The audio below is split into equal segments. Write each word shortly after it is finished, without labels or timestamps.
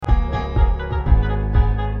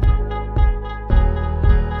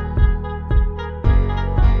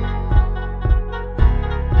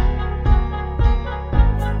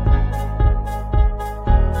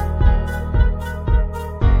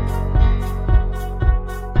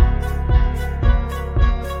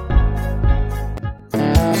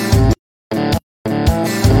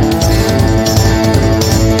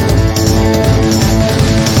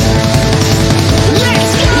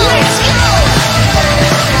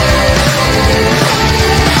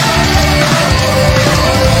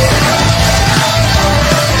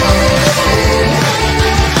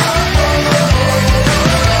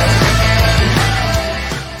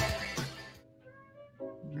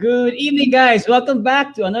guys, welcome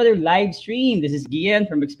back to another live stream. This is Gian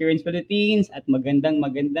from Experience Philippines at magandang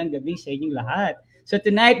gabi sa inyong lahat. So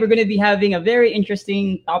tonight we're going to be having a very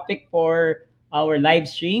interesting topic for our live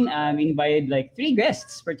stream. Invited like 3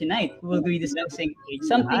 guests for tonight who will be discussing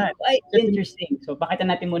something quite interesting. So pakita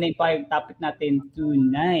natin muna yung 5 topic natin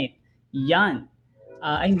tonight. Yan.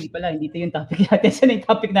 Hindi pala, hindi ito yung topic natin. Saan yung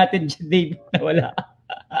topic natin, Dave? Wala.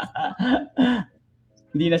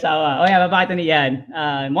 Hindi nasawa. Papakita ni yan.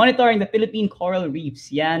 Monitoring the Philippine coral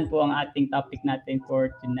reefs. Yan po ang ating topic natin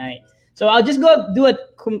for tonight. So I'll just go do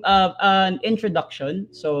an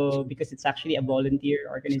introduction. So because it's actually a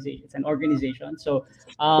volunteer organization, it's an organization. So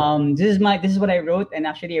this is what I wrote, and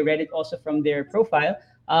actually I read it also from their profile.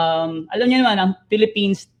 Alam niyo naman, ang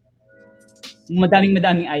Philippines,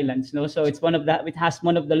 madaming islands, no? So it has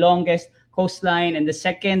one of the longest coastline and the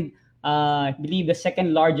second. I believe the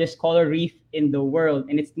second largest coral reef in the world,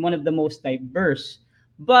 and it's one of the most diverse.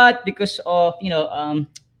 But because of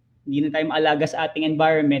hindi na tayo maalaga sa ating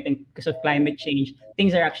environment and because of climate change,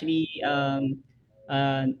 things are actually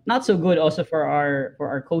not so good also for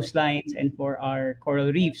our coastlines and for our coral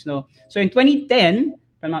reefs. No, so in 2010,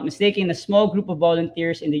 if I'm not mistaken, a small group of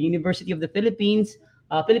volunteers in the University of the Philippines,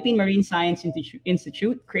 Philippine Marine Science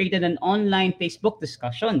Institute, created an online Facebook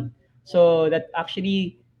discussion. So that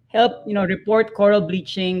actually help report coral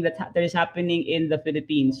bleaching that is happening in the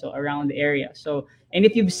Philippines, so around the area. So, and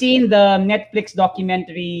if you've seen the Netflix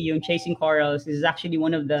documentary, yung Chasing Corals, this is actually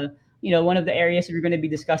one of the areas we're going to be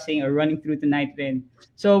discussing or running through tonight. Then,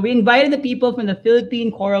 so we invited the people from the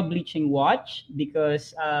Philippine Coral Bleaching Watch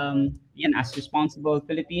because, as responsible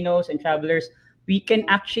Filipinos and travelers, we can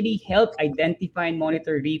actually help identify and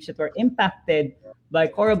monitor reefs that were impacted by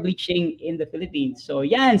coral bleaching in the Philippines. So,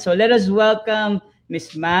 so let us welcome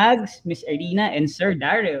Miss Mags, Miss Irina, and Sir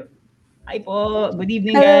Daryl. Hi po. Good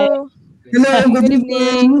evening, guys. Hello, good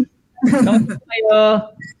evening. Kamusta kayo?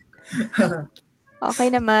 Okay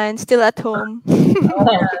naman. Still at home.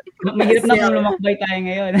 Mahirap na kung lumakbay tayo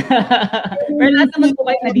ngayon. Pero lahat naman po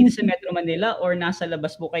kayo na dito sa Metro Manila or nasa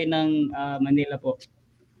labas po kayo ng Manila po?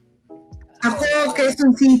 Ako,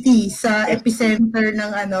 Quezon City, sa epicenter ng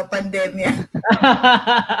pandemya.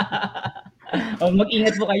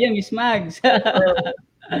 Mag-ingat po kayo, Miss Mags.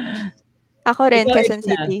 Ako rin, Quezon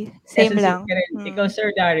City. Same lang. Ikaw, Sir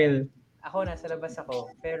Daryl. Ako, nasa labas ako.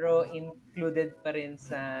 Pero included pa rin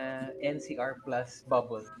sa NCR Plus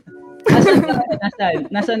bubble.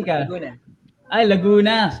 Nasaan ka? Laguna. Ay,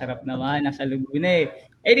 Laguna. Sarap naman. Nasa Laguna eh.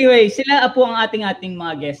 Anyway, sila po ang ating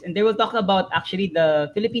mga guests, and they will talk about actually the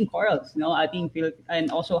Philippine corals, and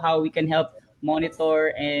also how we can help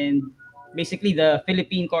monitor and basically the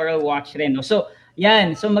Philippine Coral Watch rin. No? So,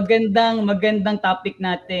 yan. So, magandang topic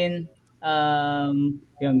natin.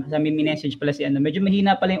 May message pala si Medyo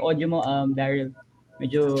mahina pala yung audio mo, Daryl.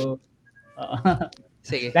 Medyo,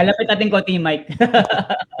 Sige. Lalapit natin konti yung mic.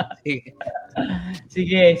 Sige.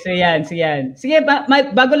 Sige, so yan. Sige,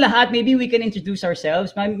 bago lahat, maybe we can introduce ourselves.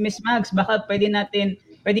 Miss Mags, baka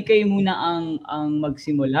pwede kayo muna ang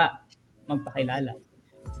magsimula, magpakilala.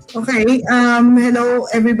 Okay, hello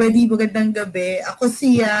everybody, magandang gabi. Ako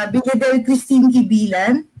si Brigadier Christine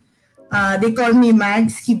Kibilan. They call me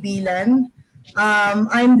Mags Kibilan.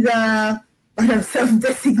 I'm the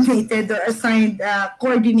self-designated or assigned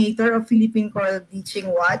coordinator of Philippine Coral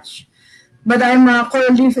Bleaching Watch. But I'm a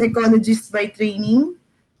coral reef ecologist by training.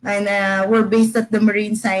 And we're based at the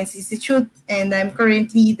Marine Science Institute, and I'm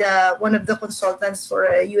currently one of the consultants for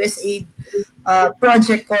a USAID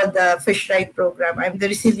project called the Fish Right Program. I'm the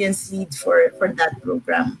resilience lead for that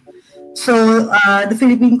program. So the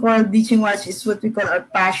Philippine Coral Bleaching Watch is what we call our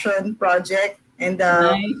passion project, and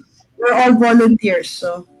we're all volunteers.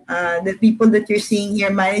 So the people that you're seeing here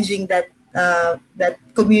managing that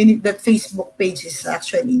community, that Facebook page is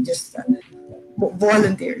actually just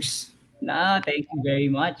volunteers. Thank you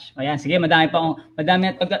very much. Ayan, sige, madami.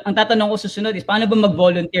 Ang tatanong ko susunod is, paano ba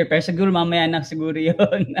mag-volunteer? Pero siguro mamaya na siguro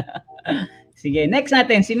yun. Sige, next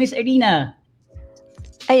natin, si Miss Irina.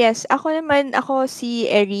 Yes, ako si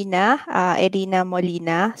Irina, Irina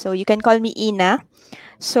Molina. So, you can call me Ina.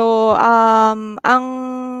 So,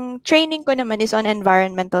 ang training ko naman is on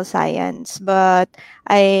environmental science, but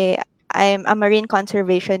I'm a marine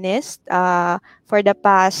conservationist for the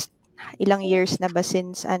past ilang years na ba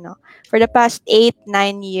for the past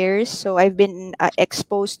 8-9 years. So I've been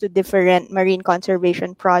exposed to different marine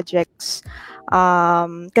conservation projects.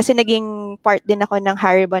 Kasi naging part din ako ng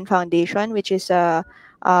Haribon Foundation, which is an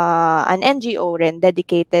NGO rin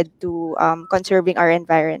dedicated to conserving our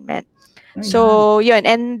environment. So yun,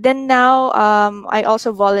 and then now I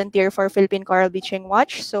also volunteer for Philippine Coral Bleaching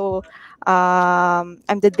Watch. So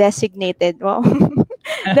I'm the designated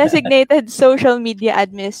designated social media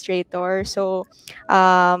administrator. So,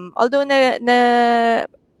 although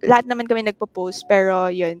lahat naman kami nagpo-post, pero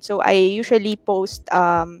yun. So, I usually post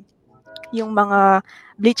yung mga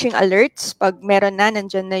bleaching alerts pag meron na,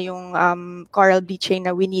 nandyan na yung coral bleaching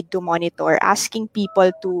na we need to monitor, asking people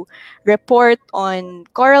to report on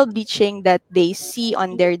coral bleaching that they see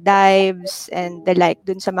on their dives and the like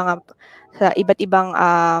dun sa iba't ibang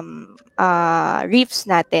reefs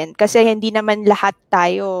natin, kasi hindi naman lahat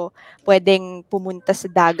tayo pwedeng pumunta sa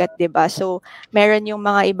dagat, 'di ba? So meron yung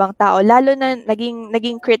mga ibang tao, lalo na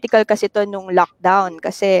naging critical kasi to nung lockdown,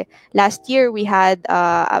 kasi last year we had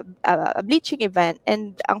a bleaching event,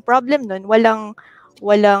 and ang problem nun, walang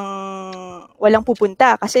walang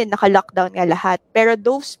pupunta kasi naka-lockdown nga lahat. Pero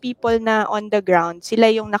those people na on the ground, sila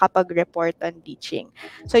yung nakapag-report on bleaching.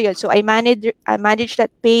 So yun, so I manage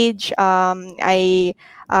that page. I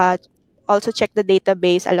also check the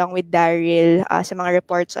database along with Daryl sa mga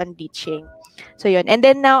reports on bleaching. So yun. And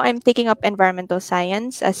then now I'm taking up environmental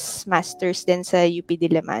science as masters din sa UP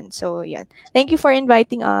Diliman. So yun. Thank you for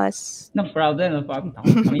inviting us. No problem, no problem.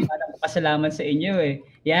 Kami parang pasalamat sa inyo eh.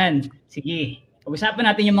 Yan, sige. Pag-usapan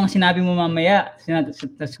natin yung mga sinabi mo mamaya.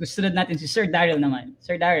 Tapos susunod natin si Sir Daryl naman.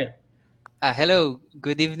 Sir Daryl. Hello,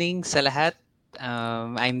 good evening sa lahat.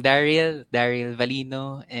 I'm Daryl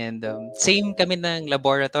Valino, and same kami ng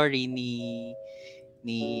laboratory ni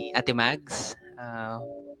Ate Mags,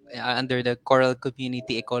 under the Coral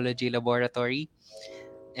Community Ecology Laboratory.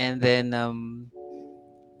 And then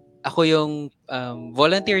ako yung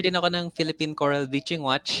volunteer din ako ng Philippine Coral Bleaching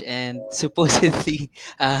Watch, and supposedly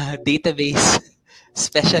database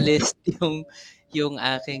specialist yung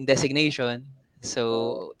aking designation.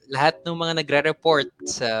 So lahat ng mga nagre-report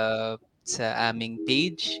sa aming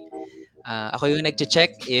page, ako yung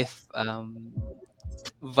nagche-check if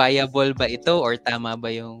viable ba ito or tama ba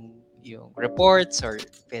yung reports, or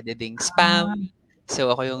pwede ding spam.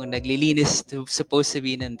 So ako yung naglilinis supposed to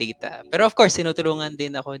be ng data. Pero of course, tinutulungan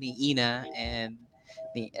din ako ni Ina, and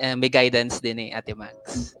may guidance din ni Ate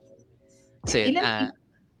Max. So yun.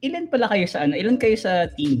 Ilan pala kayo sa Ilan kayo sa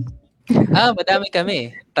team? Madami kami.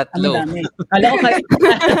 3. Madami. Kala ko kayo.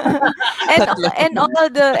 and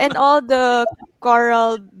all the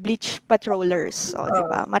coral bleach patrollers. O,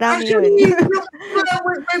 diba? Marami Actually, yun.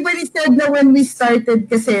 everybody said na when we started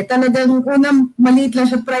kasi talagang unang maliit lang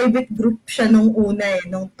siya, private group siya nung una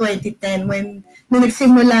nung 2010 nung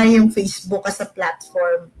nagsimula yung Facebook as a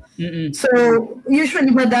platform. Mm-mm. So,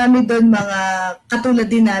 usually madami doon mga katulad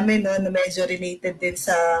din namin, no, na medyo related din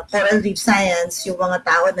sa coral reef science, yung mga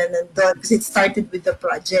tao na nandun, because it started with the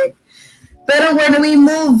project. Pero when we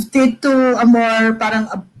moved it to a more parang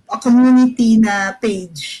a community na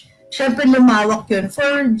page, syempre lumawak yun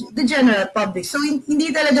for the general public. So, hindi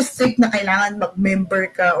talaga strict na kailangan mag-member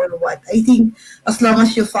ka or what. I think as long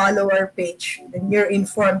as you follow our page and you're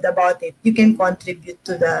informed about it, you can contribute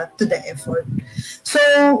to the effort. So,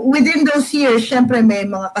 within those years, syempre may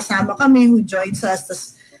mga kasama kami who joins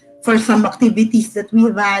us for some activities that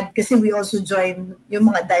we've had, kasi we also joined yung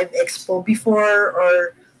mga dive expo before,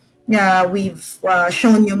 or we've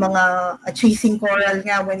shown yung mga chasing coral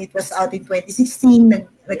nga when it was out in 2016.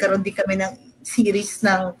 Nagkaroon din kami ng series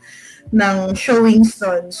ng showings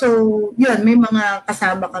doon. So, yun, may mga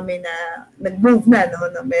kasama kami na nag-move na, no,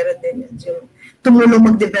 na meron din yun. Yung tumulong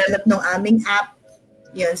mag-develop ng aming app,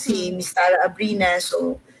 yun, si Miss Tara Abrina.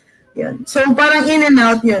 So, yun. So, parang in and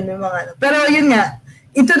out yun, yung mga, pero yun nga,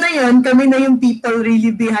 ito na yun, kami na yung people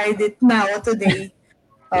really behind it now today.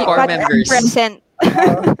 Core members. Present.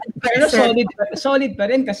 Pero solid pa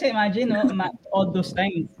rin, kasi imagine, no, all those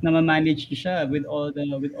times na ma-manage ko siya with all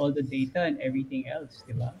the data and everything else,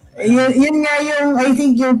 di ba? Yun nga yung, I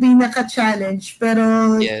think, yung pinaka-challenge.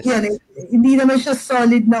 Pero, yes, yun, hindi naman siya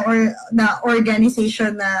solid na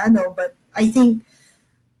organization na but I think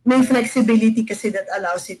may flexibility kasi that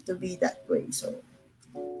allows it to be that way. So,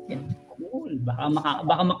 yeah. Cool. Baka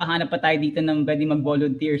makahanap pa tayo dito ng pwede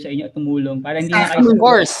mag-volunteer sa inyo at tumulong para hindi na kayo. Of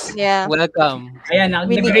course. Yeah. Welcome. Ayan,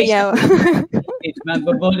 nag-raise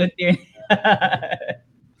mag-volunteer.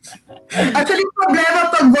 actually,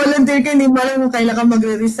 problema pag volunteer ka, hindi mo alam kung kailan ka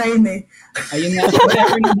magre-resign eh. Ayun nga,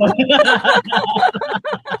 forever na volunteer.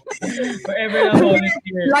 Forever na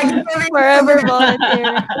volunteer. Forever volunteer.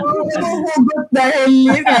 Hugot dahil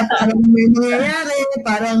yun nga, parang may nangyayari,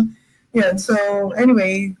 parang yun. So,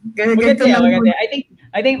 anyway, ganito lang.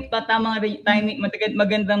 I think tama rin timing,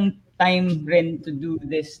 magandang time rin to do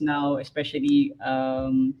this now, especially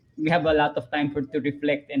we have a lot of time to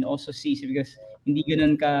reflect and also see, because hindi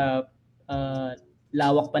ganoon ka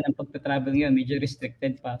lawak pa ng pagta-travel ngayon, medyo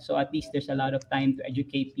restricted pa. So at least there's a lot of time to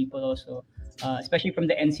educate people also, especially from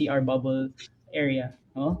the NCR bubble, area.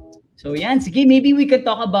 No? So yan, sige, maybe we could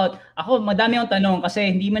talk about, ako madami akong tanong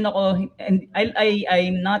kasi hindi man ako, and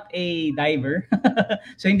I'm not a diver.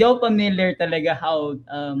 So hindi ako familiar talaga how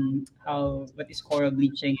what is coral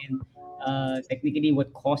bleaching and technically what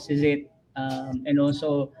causes it, and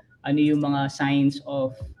also ano yung mga signs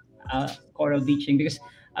of coral bleaching, because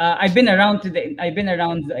I've been around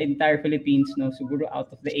the entire Philippines, no. Siguro out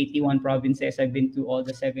of the 81 provinces, I've been to all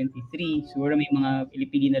the 73. Siguro may mga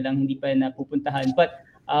Pilipino na lang hindi pa napupuntahan. But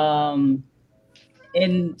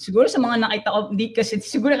and siguro sa mga nakita ko, hindi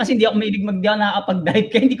ako mahilig di ako nakakapag-dive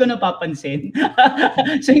kaya hindi ko napapansin.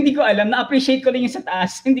 So hindi ko alam, na-appreciate ko lang yung sa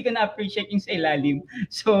taas, hindi ko na-appreciate yung sa ilalim.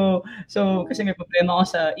 So kasi may problema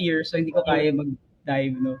ako sa ear, so hindi ko kaya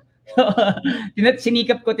mag-dive, no.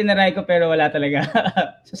 Sinikap ko, tinaray ko, pero wala talaga.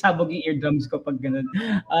 Sasabog yung eardrums ko pag ganun.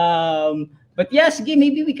 But yeah, sige,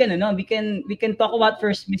 maybe we can talk about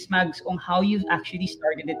first, Miss Mags, on how you actually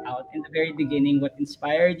started it out in the very beginning. What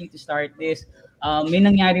inspired you to start this? May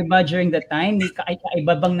nangyari ba during that time? May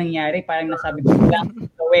kakaiba bang nangyari? Parang nasabi ko,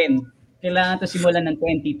 kailangan to simulan ng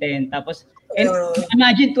 2010. Tapos, and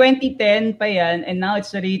imagine 2010 pa yan, and now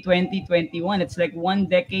it's already 2021. It's like 1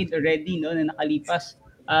 decade already, no, na nakalipas.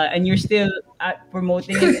 And you're still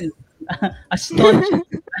promoting it and a staunch.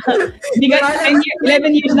 Hindi ka,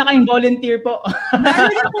 11 years na kayong volunteer po.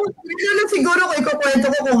 Ano siguro ko ikukwento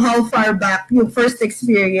ko kung how far back yung first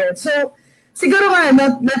experience. So, siguro nga,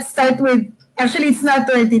 let's start with, actually it's not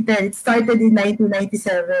 2010, it started in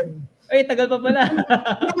 1997. Ay, tagal pa pala.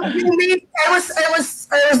 I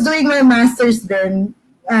was doing my master's then,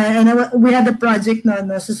 and we had a project no,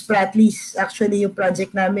 so Spratlys, actually yung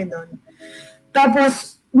project namin noon.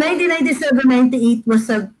 Tapos, 1997-98 was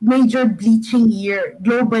a major bleaching year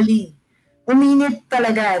globally. Uminit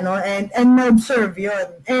talaga, no? And na-observe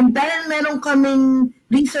yun. And dahil meron kaming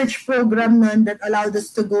research program nun that allowed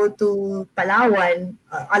us to go to Palawan,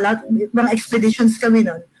 mga expeditions kami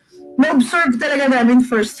nun, na-observe talaga namin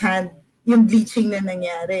firsthand yung bleaching na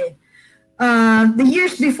nangyari. The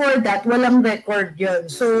years before that, walang record yun.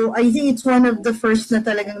 So, I think it's one of the first na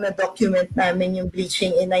talagang na-document namin yung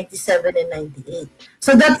bleaching in 97 and 98.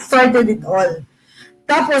 So, that started it all.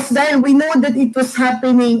 Tapos, dahil we know that it was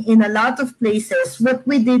happening in a lot of places, what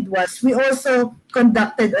we did was, we also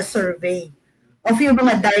conducted a survey of yung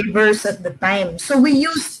mga divers at the time. So, we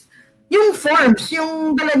used yung forms,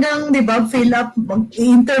 yung talagang, di ba, fill up,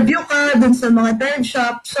 mag-interview ka dun sa mga dive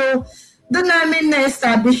shop. So, doon namin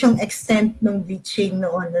na-establish yung extent ng bleaching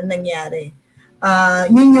noon na nangyari.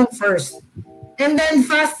 Yun yung first. And then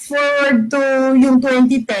fast forward to yung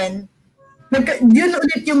 2010, yun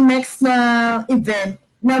ulit yung next na event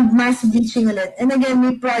na mass bleaching ulit. And again,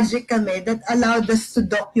 may project kami that allowed us to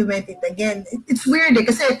document it again. It's weird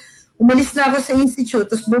kasi umalis na ako sa institute,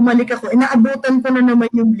 tapos bumalik ako, naabutan ko na naman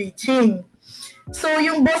yung bleaching. So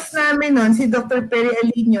yung boss namin noon, si Dr. Perry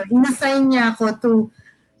Alino, inassign niya ako to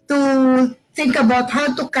think about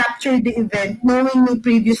how to capture the event knowing yung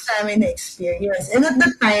previous namin na experience. And at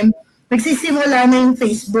that time, nagsisimula na yung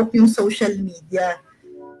Facebook, yung social media.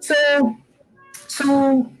 So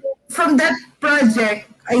from that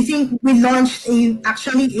project, I think we launched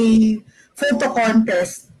actually a photo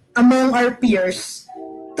contest among our peers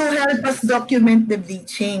to help us document the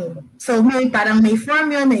bleaching. So may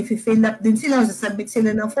form yun, na i-fill up din sila, sasabit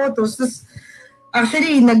sila ng photos. Tapos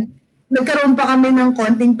actually, nagkaroon pa kami ng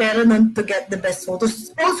konting pera nun to get the best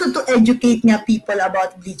photos. Also to educate nga people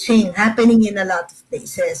about bleaching happening in a lot of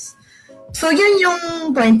places. So yun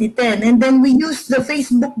yung 2010. And then we used the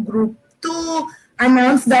Facebook group to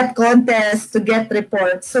announce that contest to get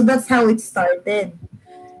reports. So that's how it started.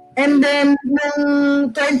 And then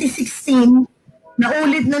noong 2016,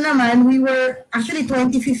 naulit na naman, we were, actually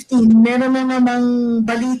 2015, meron na namang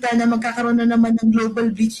balita na magkakaroon na naman ng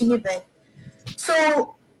global bleaching event. So,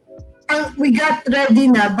 we got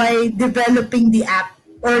ready na by developing the app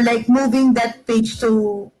or like moving that page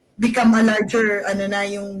to become a larger,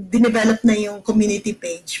 yung dinevelop na yung community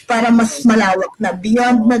page para mas malawak na,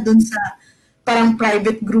 beyond na dun sa parang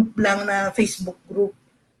private group lang na Facebook group.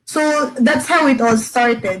 So that's how it all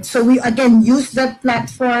started. So we again used that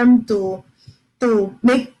platform to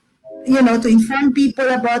make, to inform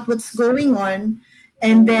people about what's going on,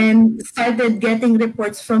 and then started getting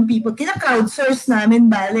reports from people. Kina-crowdsource namin,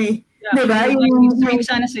 bale. Yeah, diba? Yung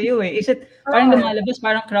sana sa iyo eh. Is it parang lumalabas,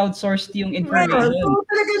 parang crowdsourced yung information? So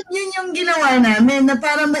talaga yun yung ginawa namin na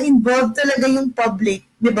para ma-involve talaga yung public.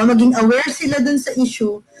 Diba? Maging aware sila dun sa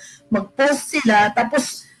issue, mag-post sila,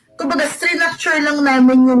 tapos kumbaga structure lang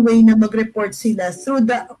namin yung way na mag-report sila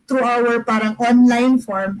through our parang online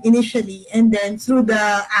form initially, and then through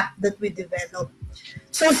the app that we developed.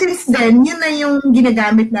 So since then, yun na yung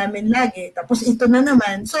ginagamit namin lagi. Tapos ito na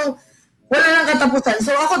naman. So wala nang katapusan.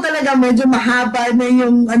 So ako talaga medyo mahaba na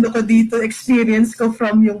yung ano ko dito, experience ko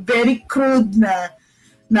from yung very crude na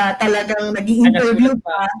talagang nag-i-interview Nagasulat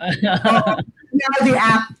pa. pa. Oo, now the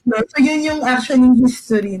act. No? So yun yung action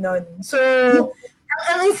history nun. So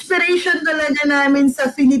ang inspiration talaga namin sa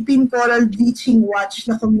Philippine Coral Bleaching Watch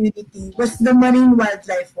na community was the Marine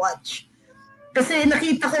Wildlife Watch. Kasi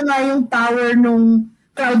nakita ko nga yung power nung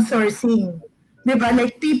crowdsourcing. Di ba?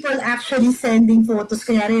 Like people actually sending photos,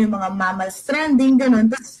 kaya rin yung mga mammal stranding, ganun.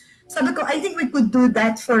 Tapos sabi ko, I think we could do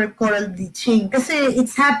that for coral bleaching. Kasi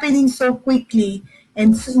it's happening so quickly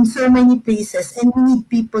and in so many places and we need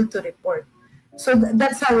people to report. So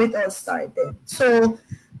that's how it all started. So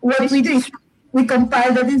what we do is we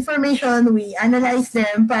compile that information, we analyze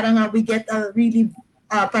them, parang we get a really,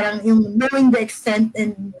 parang yung knowing the extent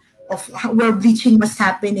and of where bleaching was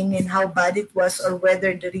happening and how bad it was or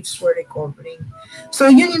whether the reefs were recovering. So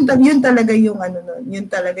yun talaga yung ano nun, yun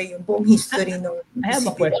talaga yung buong history ng I have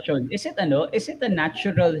a question. Is it a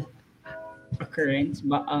natural occurrence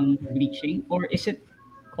ba ang bleaching, or is it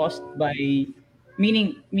caused by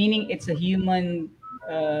meaning it's a human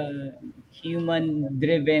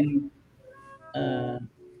driven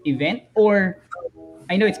event, or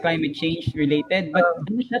I know it's climate change related, but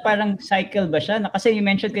ano siya, parang cycle ba siya? Kasi you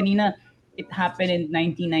mentioned kanina, it happened in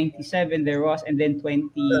 1997, there was, and then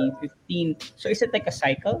 2015. So is it like a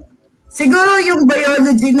cycle? Siguro yung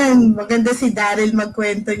biology nun, maganda si Daryl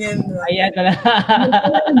magkwento niyan. Ayan na lang.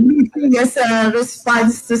 Bleaching as a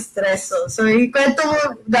response to stress. So ikwento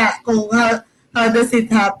mo da kung how does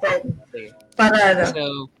it happen? Okay. Para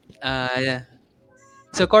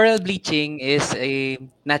So coral bleaching is a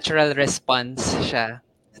natural response siya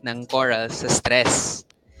ng corals sa stress.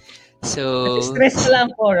 So Stress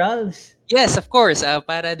pala ang corals. yes, of course,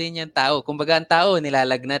 para din yung tao. Kumbaga ang tao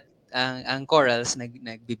nilalagnat ang corals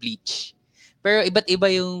nagbe-bleach. Pero iba't iba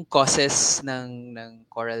yung causes ng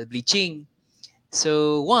coral bleaching.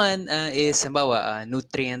 So one is halimbawa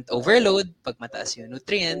nutrient overload, pag mataas yung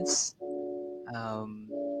nutrients.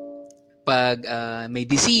 Pag may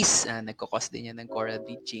disease, nagkakos din yan ng coral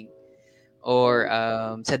bleaching. Or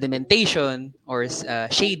sedimentation or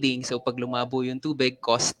shading. So pag lumabo yung tubig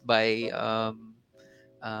caused by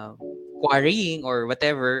quarrying or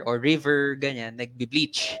whatever, or river, ganyan,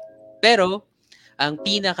 nagbe-bleach. Pero ang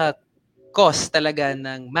pinaka-cause talaga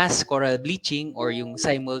ng mass coral bleaching or yung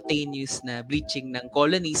simultaneous na bleaching ng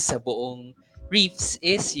colonies sa buong reefs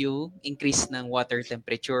is yung increase ng water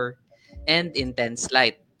temperature and intense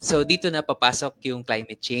light. So dito na papasok yung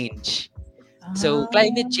climate change. So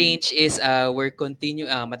climate change is where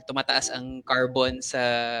tumataas ang carbon sa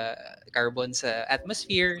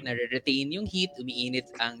atmosphere, nare-retain yung heat, umiinit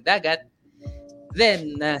ang dagat,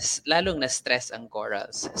 then lalong na-stress ang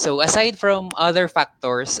corals. So aside from other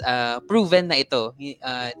factors, proven na ito,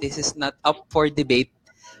 this is not up for debate.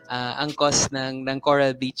 Ang cause ng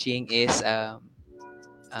coral bleaching is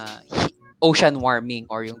ocean warming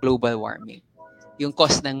or yung global warming. Yung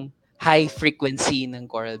cause ng high frequency ng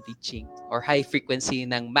coral bleaching or high frequency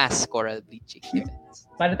ng mass coral bleaching events.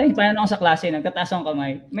 Para ako sa klase, nagtataas ang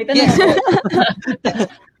kamay. May tanong ako.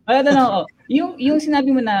 May tanong ako. Yung sinabi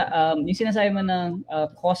mo na, yung sinasabi mo na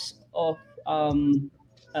cause of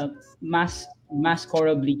mass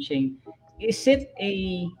coral bleaching, is it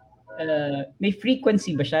may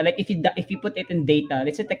frequency ba siya? Like if you put it in data,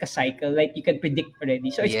 let's say like a cycle, like you can predict already.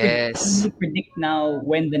 So it's yes. you predict now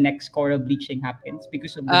when the next coral bleaching happens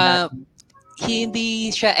because of the hindi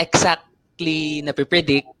siya exactly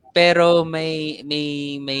na-predict, pero may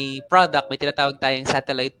product, may tinatawag tayong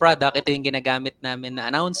satellite product. Ito yung ginagamit namin na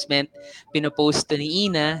announcement, pinopost to ni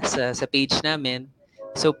Ina sa page namin.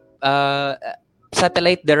 So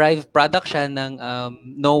satellite derived product siya ng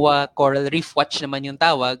NOAA Coral Reef Watch naman yung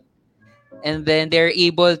tawag. And then they're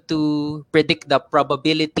able to predict the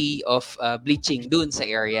probability of bleaching dun sa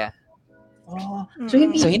area. So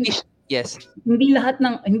hindi yes. Hindi lahat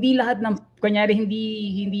ng kunyari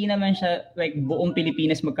hindi naman siya like buong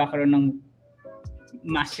Pilipinas magkakaroon ng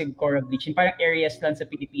massive coral bleaching. Parang areas lang sa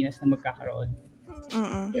Pilipinas na magkakaroon.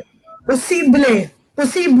 Posible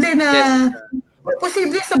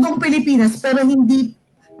sa buong Pilipinas, pero hindi,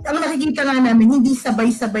 ang nakikita nga namin, hindi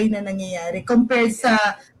sabay-sabay na nangyayari compared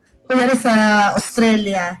sa kunyari sa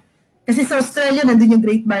Australia. Kasi sa Australia, nandun yung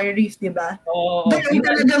Great Barrier Reef, di ba? Doon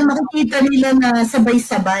talagang makikita nila na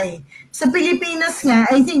sabay-sabay. Sa Pilipinas nga,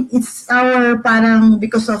 I think it's parang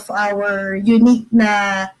because of our unique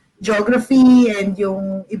na geography and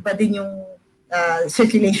yung iba din yung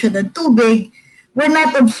circulation ng tubig, we're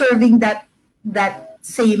not observing that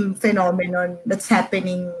same phenomenon that's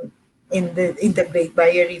happening in the Great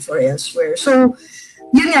Barrier Reef or elsewhere. So,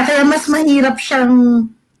 yun nga, kaya mas mahirap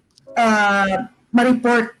siyang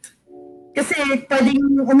ma-report. Kasi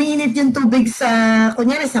pwedeng umiinit yung tubig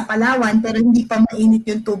kunyari sa Palawan, pero hindi pa mainit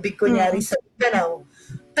yung tubig, kunyari sa Mindanao.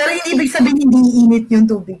 Pero yung ibig sabihin, hindi iinit yung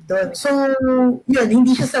tubig doon. So, yun,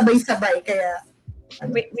 hindi siya sabay-sabay. Kaya,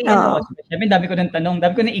 May ano, sabi, dami ko ng tanong,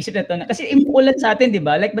 dami ko naisip na tanong. Kasi umuulan sa atin, di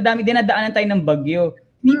ba? Like, madami dinadaanan tayo ng bagyo.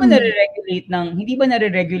 Hindi ba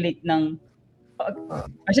nare-regulate ng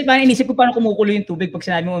kasi parang inisip ko parang kumukulo yung tubig pag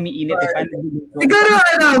sinabi mo umiinit. Siguro,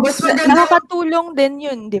 mas maganda. Nakakatulong din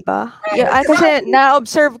yun, di ba? Kasi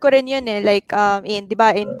na-observe ko rin yun eh. Like, di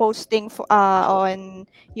ba, in posting on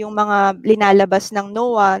yung mga linalabas ng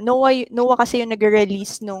NOAA kasi yung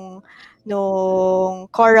nag-release nung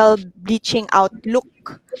coral bleaching outlook.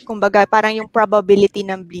 Kumbaga, parang yung probability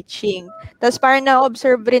ng bleaching. Tapos parang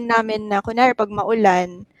na-observe rin namin na, kunwari, pag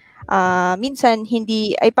maulan, minsan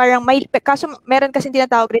hindi, ay parang kaso meron kasi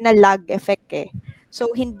tinatawag rin na lag effect eh.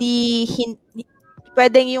 So, hindi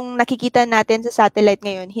pwedeng yung nakikita natin sa satellite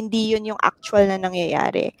ngayon, hindi yun yung actual na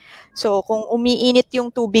nangyayari. So, kung umiinit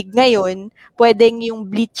yung tubig ngayon, pwedeng yung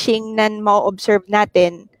bleaching na ma-observe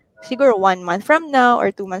natin, siguro 1 month from now or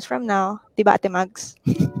 2 months from now. Diba, Ate Mags?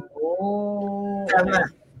 Tama.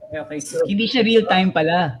 Okay. Hindi siya real time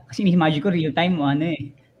pala. Kasi imagine ko real time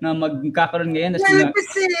na magkakaroon ngayon.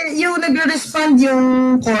 Kasi yung nagre-respond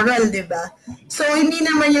yung coral, di ba? So, hindi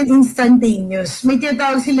naman yung instantaneous. May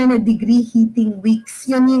tinatawag sila na degree heating weeks.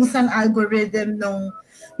 Yun yung isang algorithm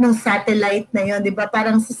ng satellite na yun, di ba?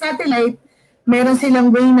 Parang sa satellite, meron silang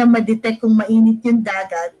way na ma-detect kung mainit yung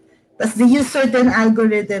dagat. Tapos they use certain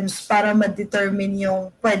algorithms para ma-determine yung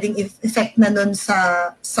pwedeng effect na nun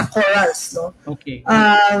sa corals, no? Okay.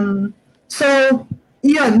 So,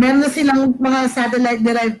 yun, meron na silang mga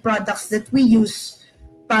satellite-derived products that we use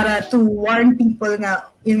para to warn people nga,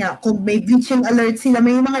 yun nga, kung may bleaching alert sila,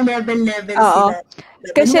 may mga level sila.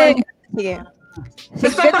 Kasi, sige.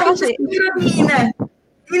 Mas papakita sila ni Ina.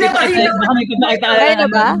 Baka may papakita ka na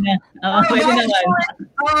ba? Oo, pwede naman.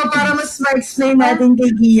 Oo, para mas ma-explain natin kay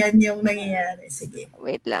Gian yung nangyayari. Sige.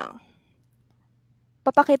 Wait lang.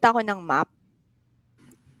 Papakita ko ng map.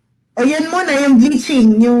 O yan muna, yung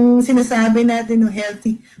bleaching, yung sinasabi natin ng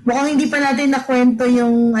healthy. Mukhang hindi pa natin nakwento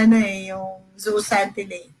yung yung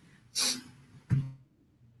zooxanthellae.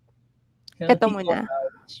 Ito muna.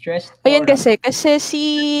 Stressed. Ayun kasi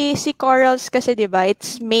si corals kasi 'di ba,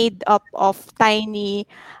 it's made up of tiny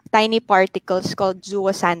particles called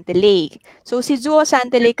zooxanthellae. So si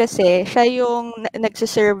zooxanthellae kasi siya yung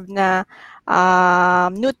nagse-serve na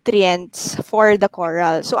nutrients for the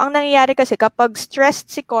coral. So ang nangyayari kasi kapag stressed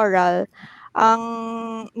si coral, ang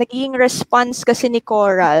nagiging response kasi ni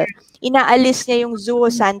coral, inaalis niya yung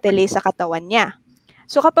zooxanthellae sa katawan niya.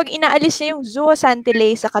 So kapag inaalis niya yung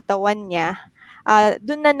zooxanthellae sa katawan niya,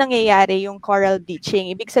 doon na nangyayari yung coral bleaching.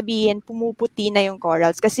 Ibig sabihin, pumuputi na yung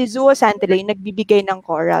corals kasi zooxanthellae nagbibigay ng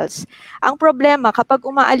corals. Ang problema, kapag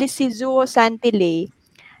umaalis si zooxanthellae,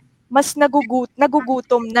 mas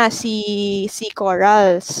nagugutom na si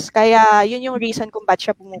corals. Kaya yun yung reason kung ba't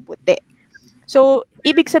siya pumuputi. So,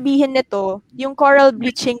 ibig sabihin nito, yung coral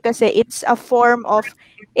bleaching kasi it's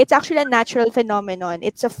actually a natural phenomenon.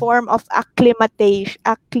 It's a form of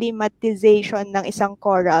acclimatization ng isang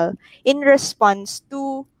coral in response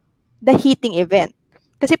to the heating event.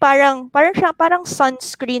 Kasi parang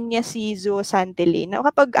sunscreen niya si zooxanthellae. Na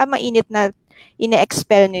kapag mainit na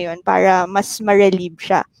ine-expel niya yun para mas ma-relieve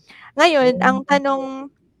siya. Ngayon, ang tanong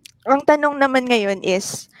naman ngayon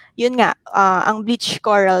is, yun nga, ang bleach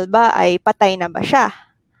coral ba ay patay na ba siya?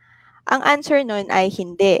 Ang answer nun ay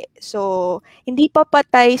hindi. So, hindi pa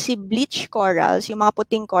patay si bleach corals, yung mga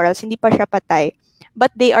puting corals, hindi pa siya patay.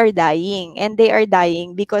 But they are dying. And they are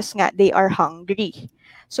dying because nga they are hungry.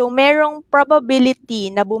 So, merong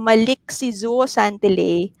probability na bumalik si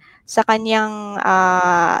zooxanthellae sa kanyang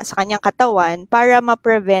katawan para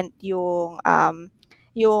ma-prevent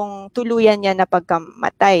yung tuluyan niya na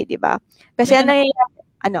pagkamatay, di ba? Kasi ano yung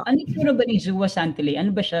ba ni zooxanthellae?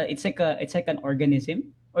 Ano ba siya? It's like an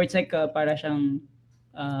organism? Or it's like para siyang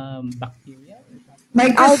bacteria?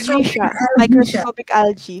 Microscopic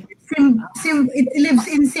algae. It lives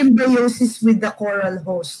in symbiosis with the coral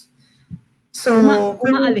host. So,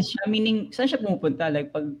 umaalis siya, meaning, saan siya pumupunta?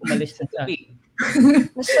 Like, pag umalis na siya?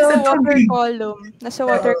 Nasa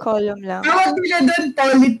water column lang. Tawag nila doon,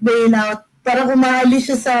 polyp bailout. Parang umaalis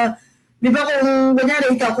siya sa, di ba kung,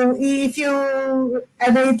 kunyari ikaw, if you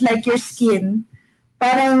it like your skin,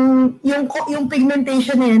 parang yung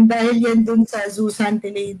pigmentation na yan, dahil yan dun sa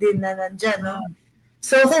zooxanthellae din na nandyan, no?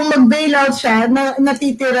 So kung mag-bail out siya,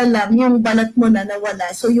 natitira lang yung balat mo na nawala.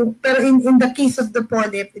 So pero in the case of the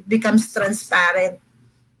polyp, it becomes transparent.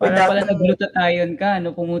 Para Without pala the nag-glutathione ka,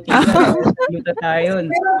 no? Pumuti ka, tapos glutathione.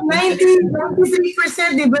 Pero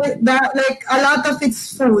 93%, di ba, like a lot of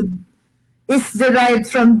its food is derived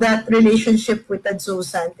from that relationship with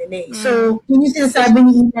azoxanthine. So, yun yung sinasabi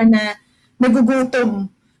ni Ina na nagugutom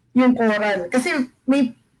yung coral. Kasi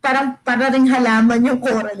may para ring halaman yung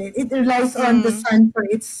coral. It relies on the sun for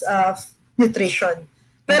its nutrition.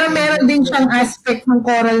 Pero meron din siyang aspect ng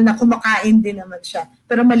coral na kumakain din naman siya.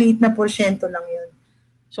 Pero maliit na porsyento lang yun.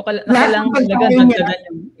 So kailangan dagdagan yung,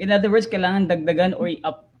 in other words, kailangan dagdagan or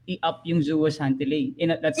i-up yung zooxanthellae.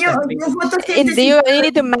 That's yung you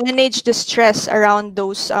need to manage the stress around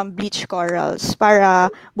those bleach corals para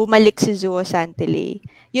bumalik si zooxanthellae.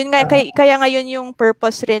 Yun nga, kaya ngayon yung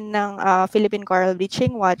purpose rin ng Philippine Coral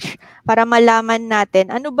Bleaching Watch para malaman natin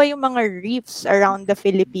ano ba yung mga reefs around the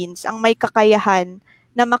Philippines ang may kakayahan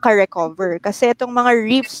na makarecover. Kasi itong mga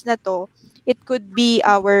reefs na to, it could be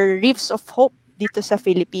our reefs of hope dito sa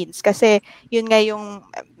Philippines. Kasi yun nga yung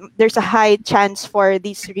there's a high chance for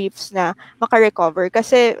these reefs na makarecover.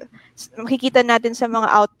 Kasi makikita natin sa mga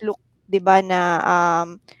outlook, 'di ba, na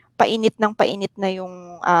painit na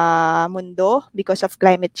yung mundo because of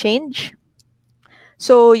climate change.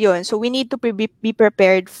 So yun, so we need to be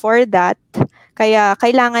prepared for that. Kaya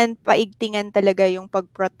kailangan paigtingan talaga yung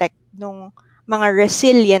pag-protect ng mga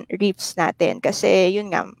resilient reefs natin kasi yun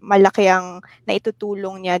nga malaki ang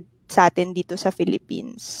naitutulong niya sa atin dito sa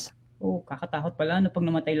Philippines. Oh, kakatakot pala pag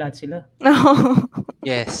namatay lahat sila.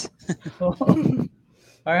 Yes.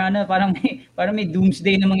 Parang may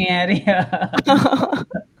doomsday na mangyayari.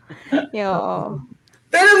 Yo.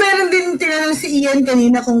 Pero meron din tinanong si Ian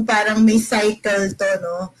kanina kung parang may cycle to,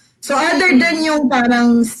 no? So other than yung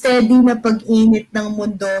parang steady na pag-init ng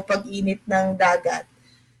mundo, pag-init ng dagat,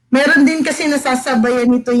 meron din kasi nasasabayan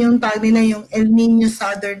nito yung tawag nila yung El Nino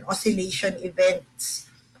Southern Oscillation Events.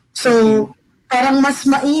 So, parang mas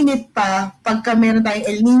mainit pa pagka meron tayong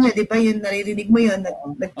El Nino, di ba? Yun, naririnig mo yun,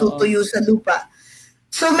 nagtutuyo sa lupa.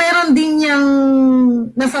 So, meron din yung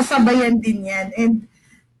nasasabayan din yan. And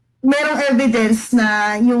merong evidence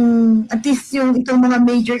na yung, at least yung itong mga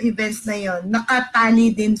major events na yon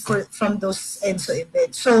nakatali din from those ENSO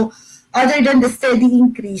events. So, other than the steady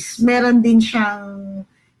increase, meron din siyang,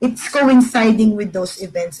 it's coinciding with those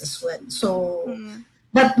events as well. So,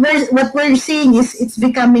 but what we're seeing is it's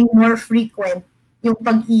becoming more frequent yung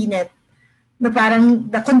pag-init na parang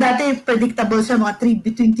kung dati predictable sa mga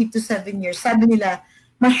between 3 to 7 years, sabi nila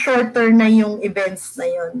mas shorter na yung events na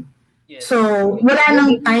yon. Yes. So wala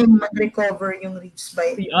nang time mag-recover yung reefs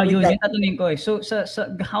by yun tatanungin ko so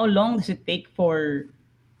how long does it take for,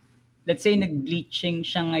 let's say nag-bleaching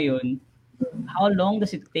siya ngayon, how long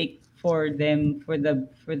does it take for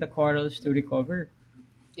the corals to recover?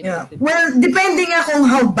 Yeah. Well, depending nga kung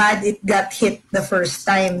how bad it got hit the first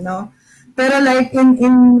time, no? Pero like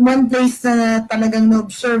in one place na talagang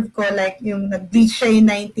na-observe ko, like yung nag-bleach siya in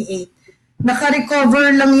 98,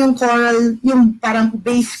 naka-recover lang yung coral, yung parang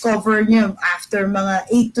base cover niya after mga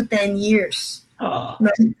 8 to 10 years. No?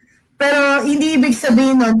 Pero hindi ibig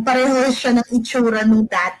sabihin nun, pareho siya ng itsura nung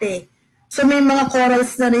dati. So may mga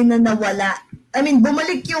corals na rin na nawala. I mean,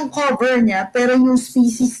 bumalik yung cover niya, pero yung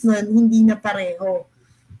species nun, hindi na pareho.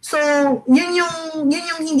 So, yun yung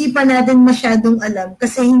hindi pa natin masyadong alam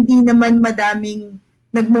kasi hindi naman madaming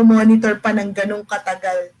nagmo-monitor pa ng ganong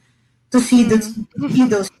katagal to see those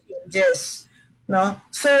changes, no?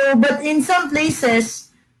 So, but in some places,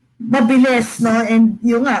 mabilis, no? And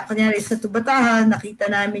yung nga, kunyari sa Tubatahan, nakita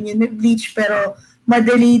namin yung nag-bleach pero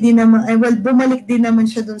madali din naman, bumalik din naman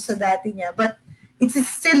siya dun sa dati niya. But it's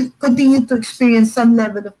still continue to experience some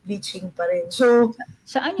level of bleaching pa rin. So,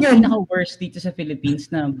 saan yung pinaka-worst dito sa Philippines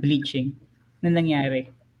na bleaching na nangyari?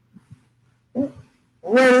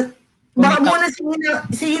 Well, baka muna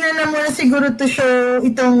si Ina na muna siguro to show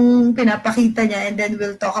itong pinapakita niya and then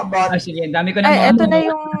we'll talk about sige, dami ko na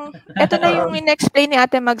ito na yung in-explain ni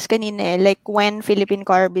Ate Mags kanina like when Philippine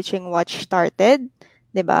Coral Bleaching Watch started,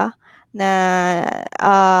 'di ba? Na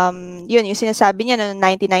yun yung sinasabi niya noong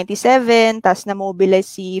 1997 tapos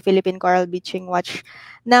na-mobilize si Philippine Coral Bleaching Watch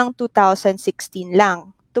ng 2016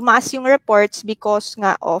 lang. Tumaas yung reports because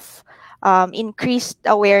nga of increased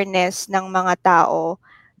awareness ng mga tao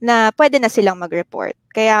na pwede na silang mag-report.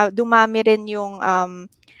 Kaya dumami rin yung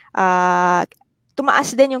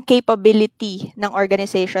tumaas din yung capability ng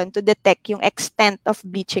organization to detect yung extent of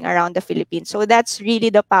bleaching around the Philippines. So that's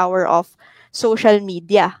really the power of social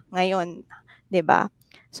media ngayon, 'di ba?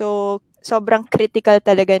 So sobrang critical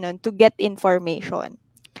talaga nun to get information.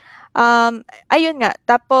 Ayun nga.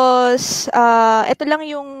 Tapos, ito lang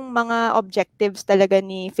yung mga objectives talaga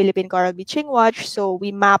ni Philippine Coral Bleaching Watch. So,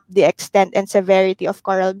 we map the extent and severity of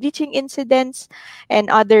coral bleaching incidents and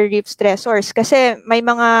other reef stressors. Kasi may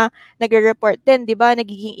mga nagre-report din, di ba,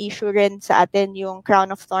 nagiging issue rin sa atin yung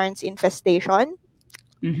crown of thorns infestation.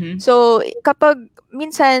 Mhm. So, kapag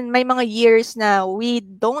minsan may mga years na we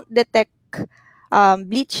don't detect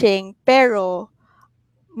bleaching, pero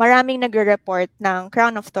maraming nagre-report ng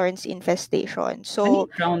crown of thorns infestation. Ano So,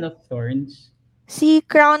 yung crown of thorns? si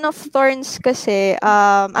crown of thorns kasi,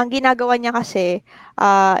 ang ginagawa niya kasi,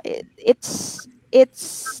 it's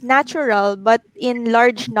natural, but in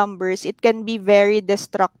large numbers, it can be very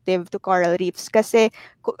destructive to coral reefs kasi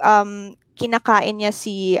kinakain niya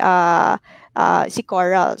si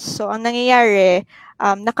corals. So, ang nangyayari,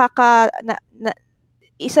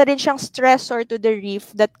 isa rin siyang stressor to the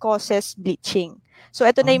reef that causes bleaching. So,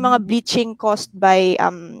 ito na yung mga bleaching caused by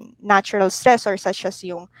natural stressors such as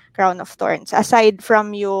yung crown of thorns, aside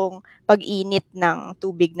from yung pag-init ng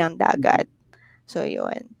tubig ng dagat. So,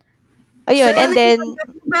 yun. Ayun, and then,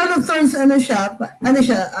 crown of thorns,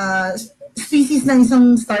 species ng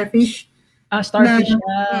isang starfish. Starfish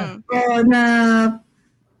Na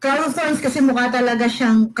crown of thorns kasi mukha talaga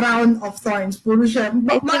siyang crown of thorns. Puro siya.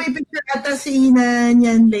 Makipicture ata si Ina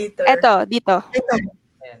niyan later. Eto, dito. Ito.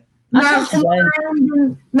 Asan siya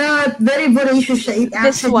Na very voracious siya. It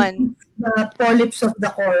This actually one. eats the polyps of the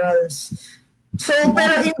corals. So,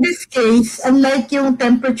 pero in this case, unlike yung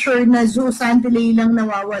temperature na zooxanthellae lang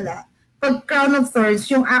nawawala, pag crown of thorns,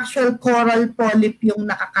 yung actual coral polyp yung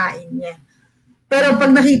nakakain niya. Pero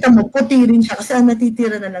pag nakita mo, puti rin siya kasi ang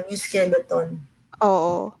natitira na lang yung skeleton.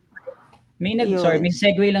 Oo. May Yun. may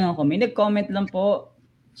segue lang ako. May nag-comment lang po.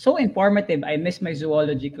 So informative. I miss my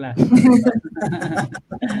zoology class.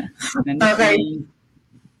 Okay.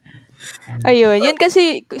 Ayun. Yun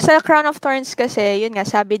kasi, sa crown of thorns kasi, yun nga,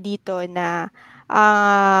 sabi dito na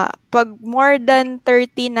pag more than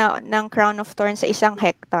 30 ng crown of thorns sa isang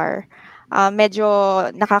hectare, medyo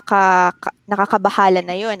nakakabahala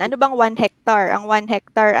na yun. Ano bang 1 hectare? Ang 1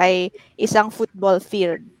 hectare ay isang football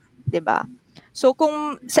field, 'di ba? So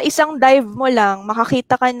kung sa isang dive mo lang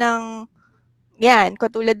makakita ka ng yan,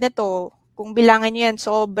 katulad nito, kung bilangan niyo yan,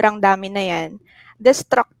 sobrang dami na yan.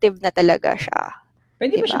 Destructive na talaga siya.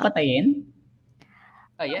 Pwede ba Diba? siya patayin?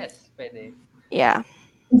 Yes, pwede. Yeah.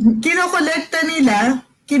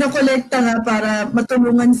 Kinokolekta nga para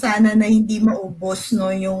matulungan sana na hindi maubos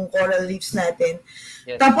no yung coral reefs natin.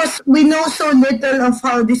 Yes. Tapos we know so little of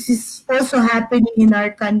how this is also happening in our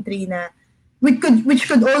country na which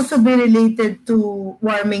could also be related to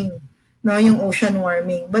warming, no, yung ocean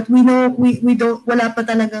warming. But we know we don't, wala pa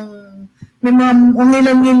talagang, may mga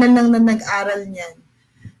ilan lang na nag-aral niyan.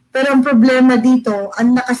 Pero ang problema dito,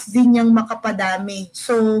 ang lakas din niyang makapadami.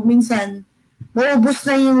 So minsan maubos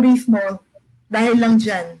na yung reef mo dahil lang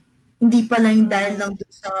dyan. Hindi pa lang dahil lang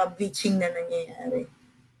dun sa bleaching na nangyayari.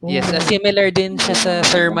 Yes, similar din siya sa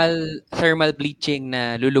thermal bleaching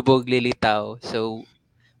na lulubog, lilitaw. So,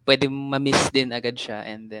 pwede ma-miss din agad siya,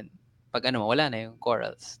 and then pag wala na yung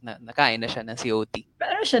corals, nakain na siya ng COT.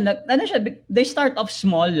 Pero they start off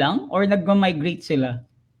small lang or nag-migrate sila?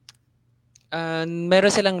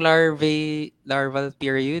 Meron silang larval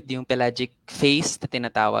period, yung pelagic phase na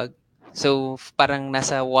tinatawag. So, parang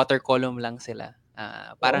nasa water column lang sila.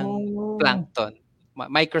 Parang plankton.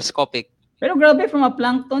 Microscopic. Pero grabe, from a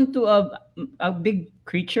plankton to a big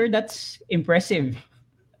creature, that's impressive.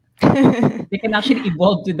 They can actually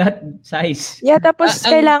evolve to that size. Yeah, tapos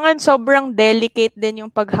kailangan sobrang delicate din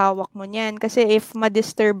yung paghawak mo niyan. Kasi if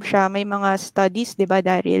ma-disturb siya, may mga studies, di ba,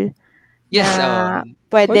 Daryl? Yes.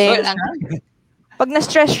 Pwede. Pag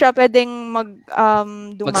na-stress siya, pwedeng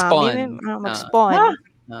dumami. Mag-spawn.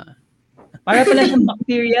 Para pala siyang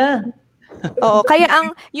bacteria. Oo,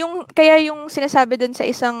 kaya yung sinasabi dun sa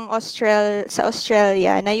isang sa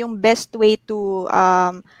Australia na yung best way to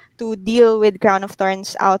deal with crown of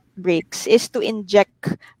thorns outbreaks is to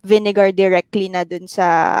inject vinegar directly na dun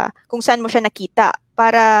sa kung saan mo siya nakita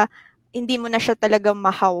para hindi mo na siya talaga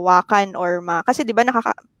mahawakan or kasi 'di ba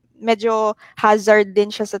medyo hazard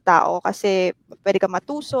din siya sa tao kasi pwede ka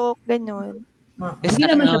matusok, ganyan. Hindi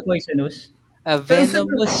naman siya poisonous.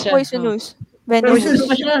 Venomous siya. Poisonous. Poisonous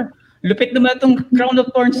pa siya. Lupit naman itong crown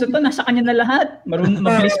of thorns na to. Nasa kanya na lahat.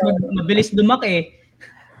 Mabilis lumaki.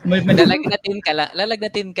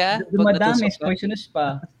 Lalagnatin ka. Dumadami, poisonous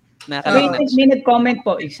pa. May nag-comment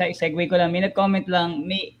po. Segue ko lang. May nag-comment lang.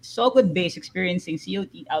 May so good days experiencing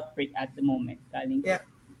COT outbreak at the moment.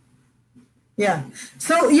 Yeah.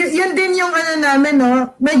 So, yun din yung namin,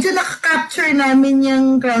 no? Medyo nakaka-capture namin yung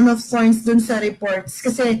crown of thorns dun sa reports.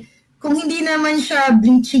 Kasi kung hindi naman siya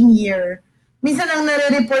bleaching year, minsan ang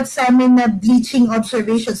nare-report sa amin na bleaching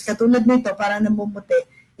observations, katulad nito, parang namumuti,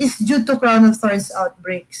 is due to crown of thorns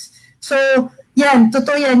outbreaks. So, yan,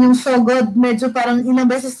 totoo yan, yung sogod, medyo parang ilang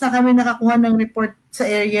beses na kami nakakuha ng report sa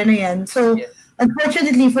area na yan. So, Yes.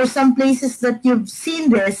 unfortunately, for some places that you've seen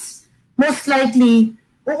this, most likely,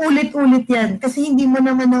 uulit-ulit yan. Kasi hindi mo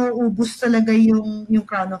naman nauubos talaga yung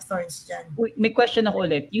crown of thorns dyan. Wait, may question ako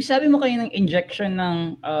ulit. Yung sabi mo kayo ng injection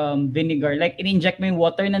ng vinegar, like in-inject mo yung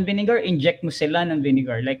water ng vinegar, inject mo sila ng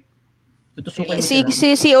vinegar, like tutusukan mo Si,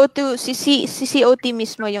 sila. si COT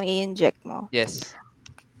mismo yung i-inject mo. Yes.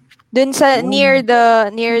 Dun sa near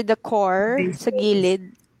the core, sa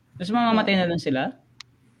gilid. Tapos mamamatay na lang sila?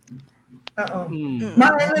 Oo. Hmm.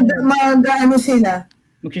 Mag-ano sila?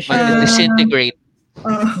 Mag-share. Mag-disintegrate.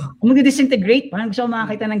 Mag-disintegrate? Parang gusto ko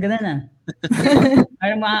makakita ng ganun ah.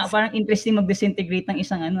 parang interesting mag-disintegrate ng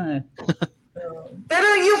isang ano ah. Pero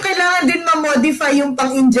yung kailangan din ma-modify yung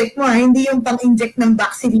pang-inject mo, hindi yung pang-inject ng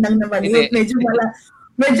vaccine lang na maliit.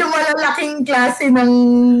 Medyo malalaking klase ng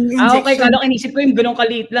injection. Okay, kala ko inisip ko yung ganun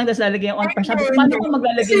kaliit lang, tapos lalagyan on par. Sabi ko, paano ko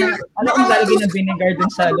maglalagay ng vinegar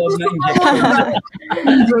dun sa loob ng injection?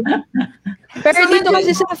 Pero dito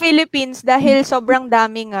kasi sa Philippines, dahil sobrang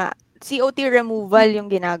dami nga, COT removal yung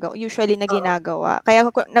usually na ginagawa. Kaya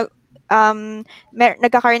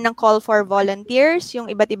nagkakaroon ng call for volunteers, yung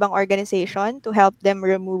iba't ibang organization to help them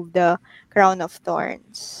remove the crown of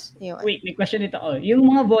thorns. Yun. Wait, may question ito. Oh. Yung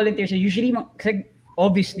mga volunteers, usually, kasi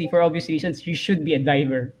obviously, for obvious reasons, you should be a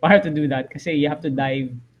diver para to do that. Kasi you have to dive.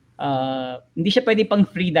 Hindi siya pwede pang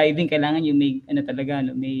free diving. Kailangan yung may,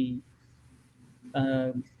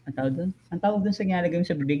 ang tawag doon sa ginalagay mo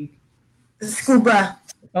sa bibig? Scuba.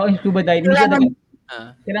 Oo, scuba diving.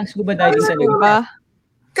 Kailangan scuba diving talaga. Diba?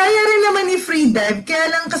 Kaya rin naman i-free dive. Kaya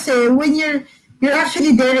lang kasi when you're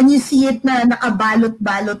actually there and you see it na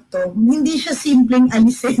nakabalot-balot to, hindi siya simpleng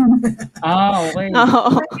alisin. Okay.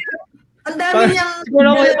 Oo. Ang dami niyang...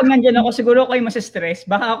 Siguro ako, pag nandyan ako, siguro ako yung masistress.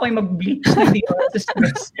 Baka ako yung mag-bleach na hindi ako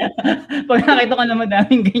stress. Pag nakita ko na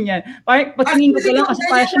madaming ganyan. Parang patingin ko lang kasi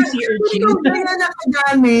parang siyang sea urchin. Kaya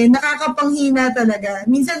nakadami, nakakapanghina talaga.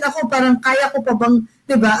 Minsan ako parang kaya ko pa bang,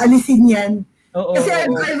 diba, alisin yan. Oo. Kasi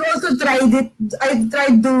I've also tried it. I've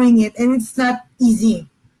tried doing it and it's not easy.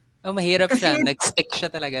 Oh, mahirap siya. Kasi- Nag-stick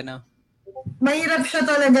siya talaga, no? Mahirap siya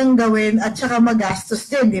talagang gawin at saka magastos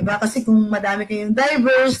din, di ba? Kasi kung madami kayong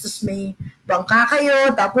divers, tapos may bangka kayo,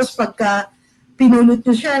 tapos pagka pinulot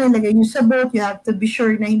nyo siya, nilagay nyo sa boat, you have to be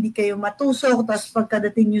sure na hindi kayo matusok, tapos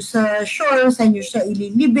pagkadating nyo sa shore, saan nyo siya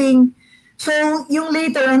ililibing. So, yung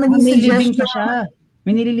later, ang naging May nililibing pa suggestion, siya.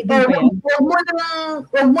 May nililibing pa yan.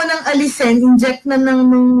 Huwag mo nang alisin, inject na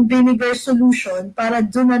ng vinegar solution para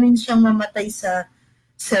doon na rin siyang mamatay sa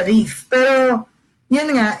reef. Pero, yun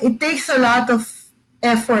nga, it takes a lot of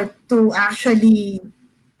effort to actually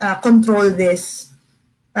control this.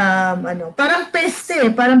 Parang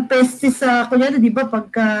peste sa, kunyari, di ba,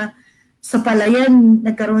 pagka sa palayan,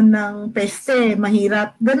 nagkaroon ng peste,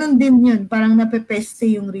 mahirap. Ganon din yun, parang napepeste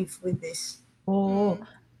yung reef with this. Oo.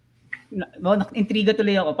 Intriga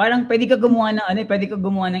tuloy ako. Parang pwede ka gumawa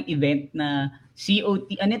ng event na COT,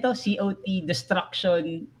 COT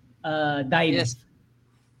destruction dive.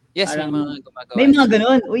 Yes, Parang, may mga gumagawa. may mga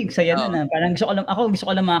ganun. Uy, saya na. Parang gusto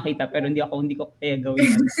ko lang makakita pero hindi ko kaya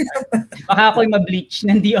gawin. Baka ako'y ma-bleach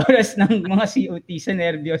ng di oras ng mga COT sa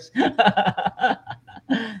nervyos.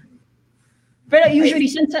 Pero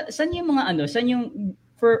usually saan yung mga saan yung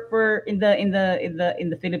for in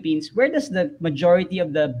the Philippines, where does the majority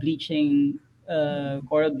of the bleaching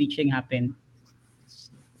coral bleaching happen?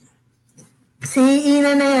 Si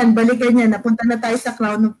Ina na yan, balikan niya, napunta na tayo sa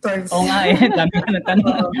Crown of Thorns. Oo nga, dami ko na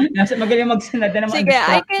tanong. Magaling magsanada naman. Sige,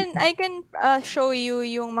 I can show you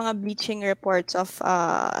yung mga bleaching reports of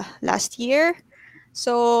last year.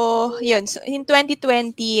 So, yun. So, in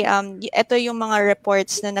 2020, ito yung mga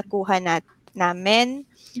reports na nakuha namin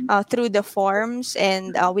through the forms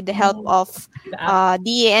and with the help of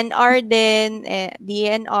DENR din,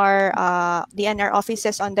 DENR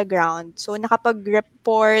offices on the ground. So,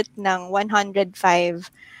 nakapag-report ng 105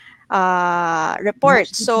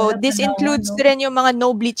 reports. So, this includes rin yung mga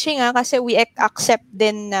no bleaching kasi we accept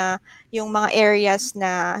din na yung mga areas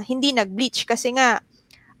na hindi nag-bleach kasi nga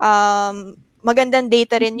magandang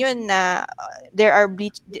data rin yun na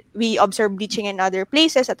we observe bleaching in other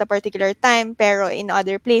places at a particular time pero in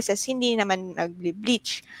other places hindi naman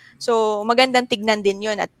nag-bleach. So magandang tignan din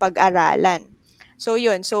yun at pag-aralan. So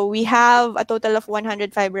yun, so we have a total of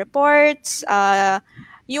 105 reports.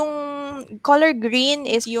 Yung color green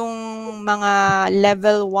is yung mga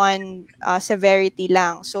level 1 severity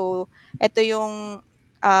lang. So ito yung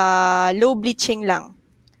low bleaching lang.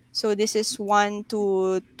 So this is 1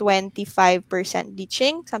 to 25%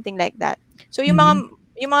 bleaching, something like that. So yung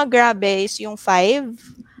mga grabe is yung 5.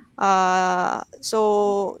 So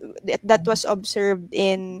that was observed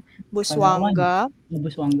in Palawan. Busuanga.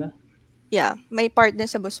 Busuanga. Yeah, may part din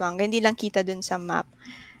sa Busuanga, hindi lang kita dun sa map.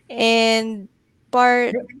 And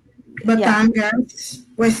part Batangas,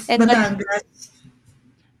 West And Batangas.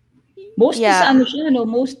 Mostly Yeah. sa ano siya, no?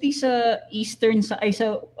 Mostly sa eastern sa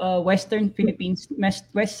western Philippines,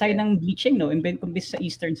 west side ng bleaching, no? Kumbis sa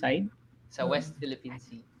eastern side. Sa West Philippine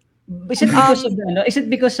Sea. Is it because of the, ano?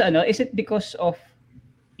 Is it because of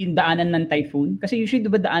yung daanan ng typhoon? Kasi usually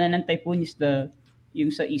 'di ba daanan ng typhoon is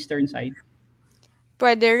yung sa eastern side.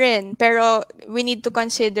 pwede rin, pero we need to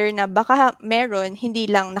consider na baka meron hindi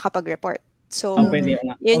lang nakapag-report. So Pwede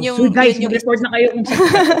nga. yun yung so guys, yun yung mag-report na kayo kung sa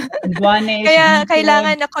Buanes. kaya Bicol,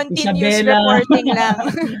 kailangan na continuous Isabela. reporting lang.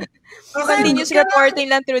 Okay, Continuous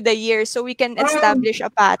reporting lang through the year so we can establish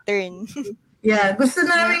a pattern. Yeah, gusto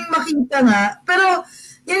namin makita nga. Pero,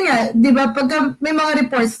 yun nga, di ba, pagka may mga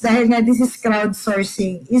reports dahil nga this is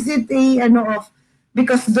crowdsourcing, is it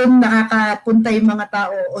because doon nakakapunta yung mga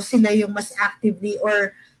tao o sila yung mas actively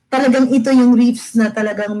or talagang ito yung reefs na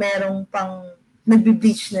talagang merong pang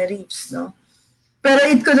nagbe-bleach na reefs, no? Pero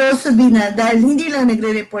it could also be na dahil hindi lang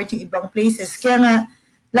nagre-report yung ibang places. Kaya nga,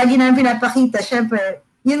 lagi namin pinapakita, syempre,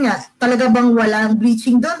 yun nga, talaga bang walang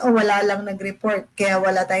bleaching doon o wala lang nag-report? Kaya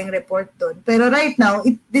wala tayong report doon. Pero right now,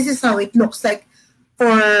 this is how it looks like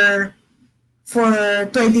for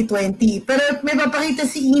 2020. Pero may papakita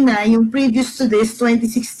si Ina, yung previous to this,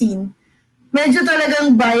 2016, medyo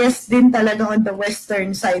talagang biased din talaga on the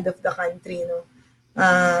western side of the country, no?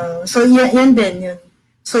 So yan din yun.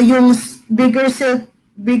 So yung bigger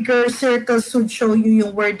circles would show you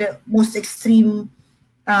yung where the most extreme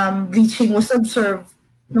bleaching was observed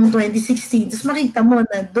noong 2016. Tapos makita mo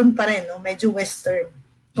na doon pa rin, no? Medyo western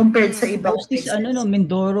compared sa ibang Mostly places.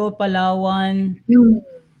 Mindoro, Palawan,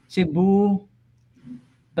 Cebu,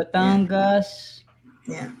 Batangas.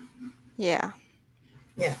 Yeah. Yeah.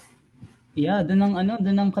 Yeah. Yeah, doon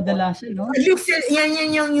ang kadalasan, no? At least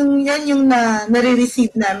yan yung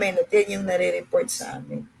nare-receive namin at yan yung nare-report sa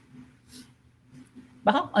amin.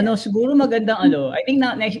 Baka siguro magandang I think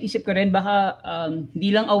naisip ko rin baka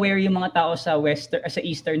hindi lang aware yung mga tao sa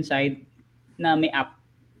eastern side na may app.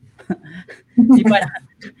 Di ba?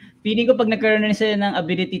 Feeling ko pag nagkaroon na sila ng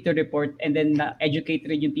ability to report and then educate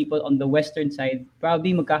rin yung people on the western side,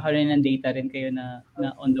 probably magkakaroon ng data rin kayo na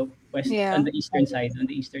on the on the eastern side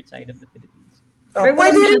of the Philippines. Pero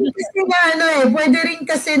pwede rin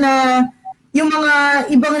kasi na yung mga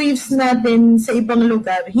ibang reefs natin sa ibang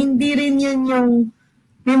lugar, hindi rin yun yung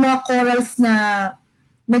may mga corals na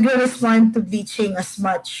nagre-respond to bleaching as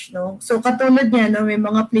much, no? So katulad niya, no, may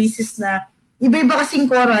mga places na iba-iba kasing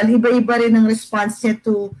coral, iba-iba rin ang response niya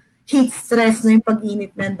to heat stress, no, yung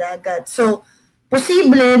pag-init ng dagat. So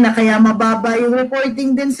posible na kaya mababa yung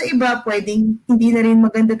reporting din sa iba, pwedeng hindi na rin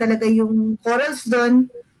maganda talaga yung corals doon,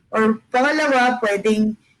 or pangalawa,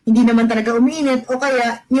 pwedeng hindi naman talaga umiinit, o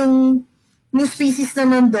kaya yung species na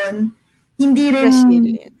nandun, hindi rin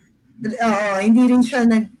hindi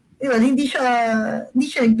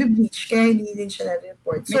siya nagbe-bleach kaya hindi din siya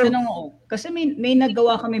na-report. So, may tanong ako, kasi may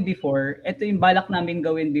nagawa kami before, ito yung balak namin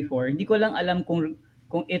gawin before, hindi ko lang alam kung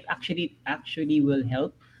it actually will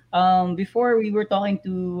help. Before we were talking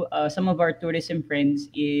to some of our tourism friends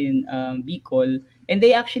in Bicol, and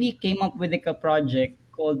they actually came up with like a project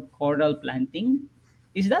called coral planting.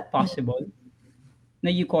 Is that possible? Na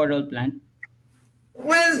you coral plant?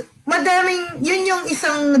 Well, yun yung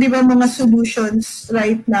isang, di ba, mga solutions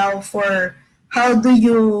right now for how do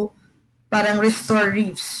you parang restore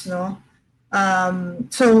reefs, no?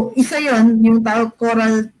 So, isa yun, yung tawag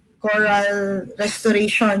coral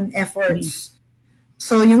restoration efforts.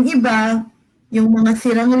 So, yung iba, yung mga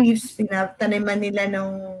sirang reefs, pinataniman nila ng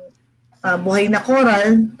buhay na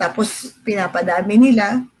coral, tapos pinapadami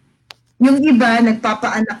nila. Yung iba,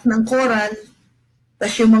 nagpapaanak ng coral,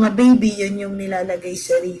 tapos yung mga baby, yun yung nilalagay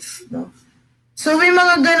sa reef, no? So, may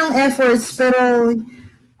mga ganong efforts, pero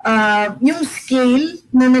yung scale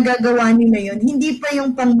na nagagawa nila yun, hindi pa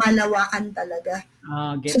yung pangmalawakan talaga.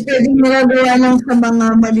 So, pwedeng nagagawa lang sa mga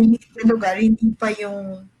maliliit na lugar, hindi pa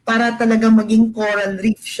yung para talaga maging coral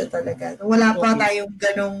reef siya talaga. Wala pa tayong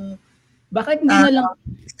ganong bakit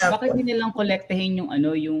hindi na lang kolektahin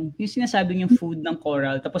yung sinasabi yung food ng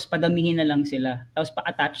coral tapos padamihin na lang sila tapos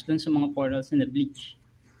pa-attach dun sa mga corals na bleach.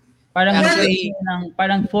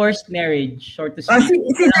 Parang forced marriage, sort of speak.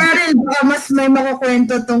 Si Daryl, baka mas may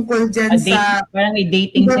makakwento tungkol dyan sa parang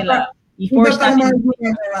i-dating sila. I-force natin.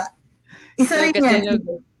 Isa rin yan.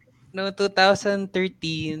 No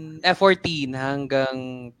 2013, 14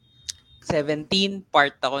 hanggang 2017,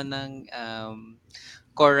 part ako ng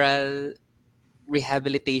coral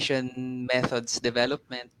rehabilitation methods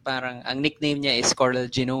development. Parang ang nickname niya is Coral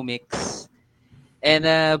Genomics. And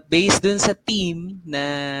based dun sa team na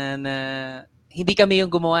hindi kami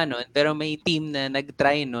yung gumawa nun, pero may team na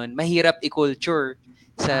nag-try nun, mahirap i-culture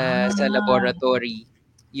sa laboratory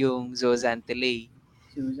yung zooxanthellae.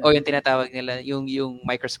 O yung tinatawag nila, yung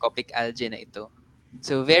microscopic algae na ito.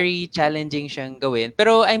 So very challenging siyang gawin.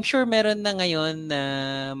 Pero I'm sure meron na ngayon na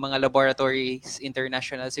mga laboratories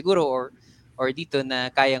international siguro or dito na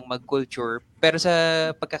kayang mag-culture. Pero sa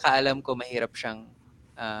pagkakaalam ko, mahirap siyang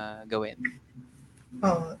gawin.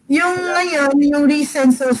 Oh. Yung ngayon, yung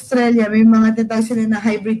recent sa Australia, may mga tinatawag sila na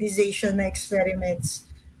hybridization na experiments.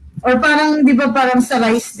 Or parang, di ba, parang sa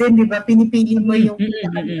rice din, di ba, pinipili mo yung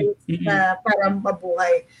na parang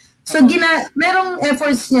mabuhay. So, merong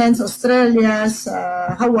efforts niyan sa Australia, sa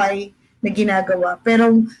Hawaii, na ginagawa.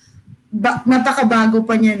 Pero, napakabago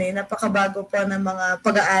pa niyan napakabago pa ng mga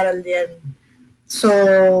pag-aaral yan. So,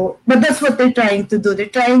 but that's what they're trying to do.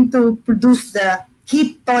 They're trying to produce the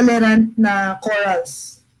heat-tolerant na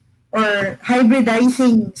corals or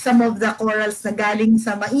hybridizing some of the corals na galing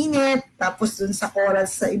sa mainit, tapos dun sa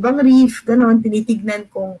corals sa ibang reef, gano'n, tinitignan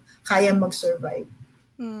kung kaya mag-survive.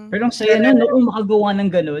 Pero ang saya nun, kung makagawa ng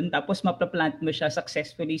gano'n, tapos mapaplant mo siya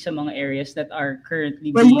successfully sa mga areas that are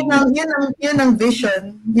currently well, yun ang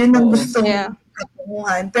vision. Yun ang gusto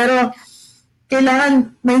kapunguhan. Pero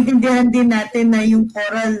kailangan maintindihan din natin na yung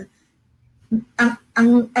coral,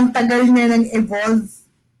 ang tagal niya nang evolve,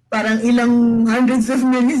 parang ilang hundreds of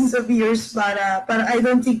millions of years para I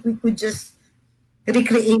don't think we could just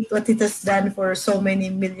recreate what it has done for so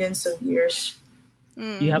many millions of years.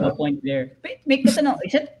 You have a point there. Wait, make this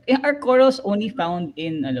are corals only found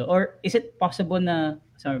in or is it possible na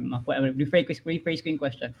rephrase ko yung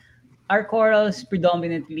question. Are corals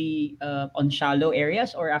predominantly on shallow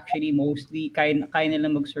areas or actually mostly kaya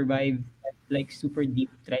nilang mag-survive like super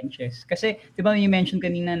deep trenches? Kasi, di ba you mentioned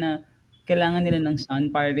kanina na kailangan nila ng sun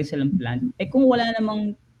para rin silang plant. Kung wala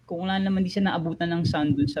namang di sila naabutan ng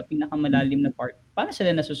sun dun sa pinakamalalim na part, paano sila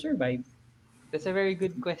nasusurvive? That's a very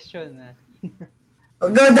good question.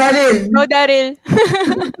 Go, Daryl!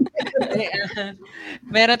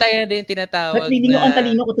 Meron tayo din tinatawag Ba't feeling ko ang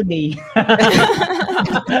talino ko today?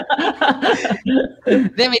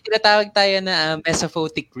 May tinatawag tayo na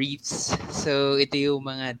mesophotic reefs. So, ito yung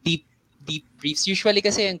mga deep reefs. Usually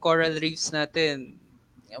kasi ang coral reefs natin,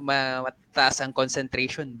 mataas ang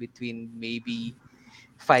concentration between maybe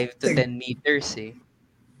 5 to 10 meters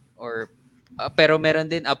Or pero meron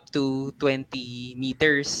din up to 20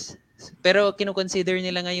 meters. Pero kino-consider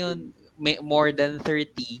nila ngayon more than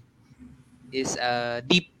 30 is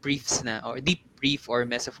deep reefs na or deep reef or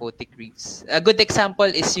mesophotic reefs. A good example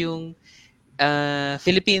is yung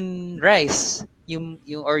Philippine rice, yung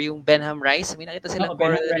Benham rice. May nakita silang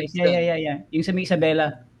coral reefs. Yeah. Yung sa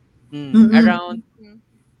Isabela. Around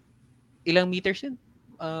ilang meters yun?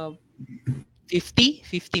 50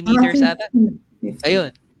 meters ata. Ayun.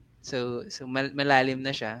 So malalim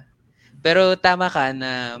na siya. Pero tama ka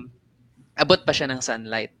na abot pa siya ng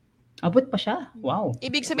sunlight. Abot pa siya? Wow.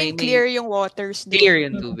 Ibig sabihin clear yung waters din. Clear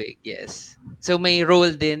yung tubig, yes. So may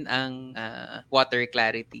role din ang water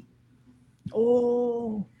clarity.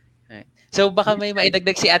 Oh. Right. So baka may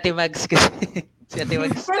maidagdag si Ate Mags kasi. Si Ate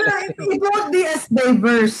Mags. Pero it won't be as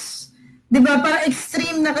diverse. Diba? Para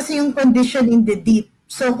extreme na kasi yung condition in the deep.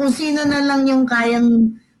 So kung sino na lang yung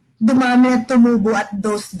kayang dumami at tumubo at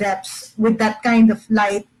those depths with that kind of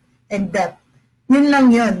light and depth. Yun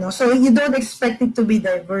lang yun. No? So you don't expect it to be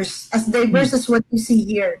diverse. As diverse as what you see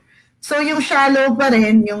here. So yung shallow pa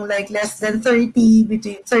rin, yung like less than 30,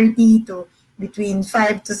 between 30 to between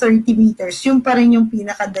 5 to 30 meters, yung pa rin yung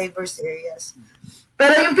pinaka-diverse areas.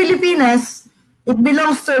 Pero yung Pilipinas, it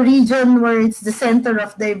belongs to a region where it's the center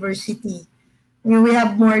of diversity. I mean, we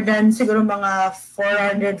have more than siguro mga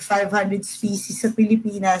 400, 500 species sa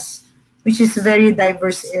Pilipinas, which is a very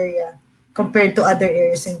diverse area compared to other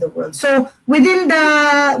areas in the world. So within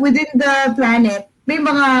the planet, may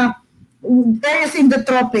mga areas in the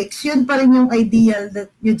tropics, yun pa rin yung ideal that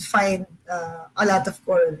you'd find a lot of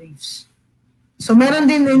coral reefs. So meron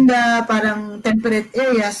din in the parang temperate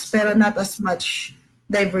areas, pero not as much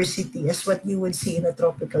diversity as what you would see in a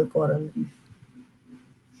tropical coral reef.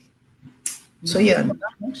 So yeah.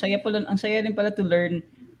 Ang saya din pala to learn.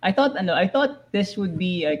 I thought this would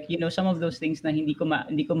be like, some of those things na hindi ko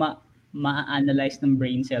ma-analyze ng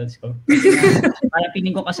brain cells ko. Parang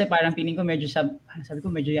feeling ko medyo sabi ko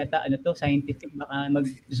medyo yata scientific, baka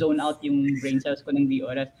mag-zone out yung brain cells ko ng di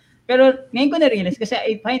oras. Pero ngayon ko na-realize kasi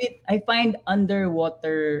I find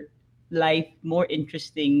underwater life more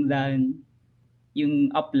interesting than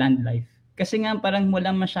yung upland life? Kasi nga parang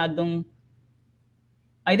walang masyadong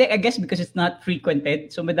I guess because it's not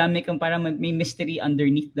frequented, so madami kang parang may mystery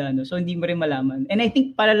underneath the so hindi mo rin malaman. And I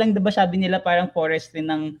think para lang 'di ba sabi nila parang forest rin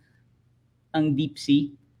ng ang deep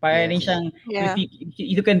sea. Para rin Yes. siyang Yeah.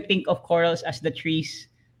 you can think of corals as the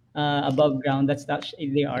trees above ground. That's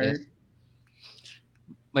they are. Yes.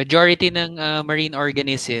 Majority ng marine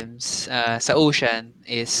organisms sa ocean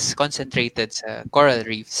is concentrated sa coral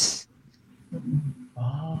reefs.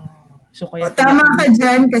 Oh. So O, kaya tama ka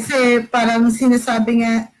dyan kasi parang sinasabi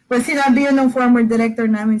nga, sinabi yun ng former director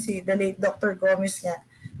namin, si the late Dr. Gomez nga,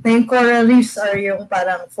 na yung coral reefs are yung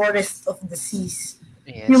parang forest of the seas.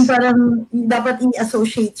 Yes. Yung parang dapat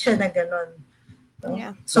i-associate siya na gano'n. No?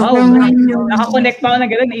 Yeah. So wow, kung yung... nakakonect pa ako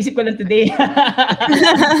na gano'n, naisip ko lang today. Sabi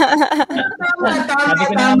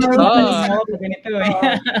ko na ako pag ganito eh.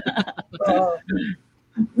 Oo.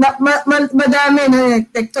 Madami na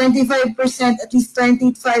like 25%, at least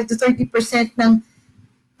 25 to 30% ng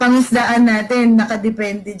pangisdaan natin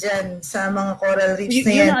nakadepende dyan sa mga coral reefs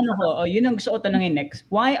na Yun yan. ang ano ko, yun ang gusto ko tanungin next.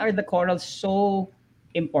 Why are the corals so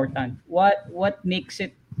important? What makes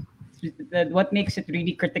it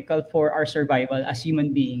really critical for our survival as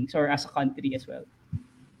human beings or as a country as well?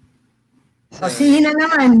 O, sige na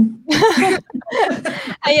naman.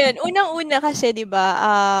 Ayun, unang-una kasi 'di ba,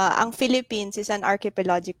 ang Philippines is an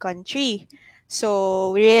archipelagic country.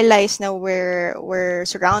 So we realize na we're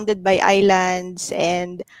surrounded by islands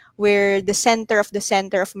and we're the center of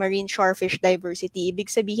marine shorefish diversity.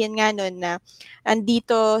 Ibig sabihin nga nun na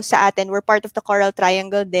andito sa atin, we're part of the Coral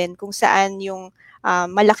Triangle din kung saan yung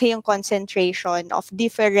malaki yung concentration of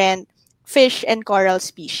different fish and coral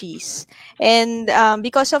species. And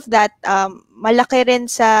because of that, malaki rin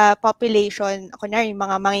sa population, kunyari yung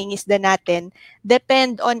mga mangingisda natin,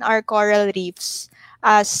 depend on our coral reefs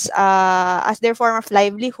as their form of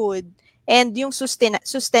livelihood and yung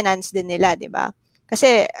sustenance din nila, di ba?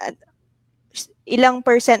 Kasi ilang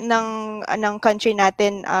percent ng country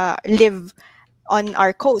natin live on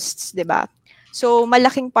our coasts, di ba? So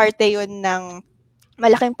malaking parte yon ng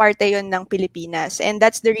Pilipinas, and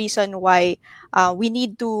that's the reason why we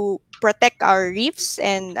need to protect our reefs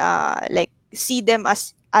and like see them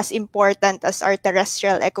as important as our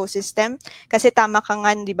terrestrial ecosystem. Kasi tama ka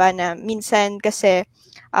nga, di ba, na minsan kasi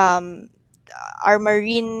our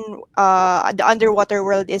marine the underwater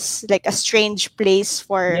world is like a strange place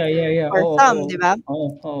for some, di ba?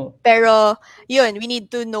 Pero yun, we need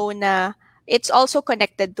to know na it's also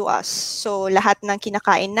connected to us. So, lahat ng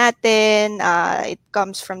kinakain natin, it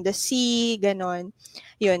comes from the sea, ganon.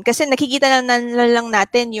 Yun. Kasi nakikita lang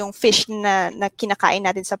natin yung fish na kinakain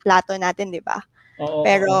natin sa plato natin, di ba?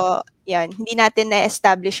 Pero, yan, hindi natin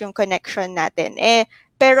na-establish yung connection natin.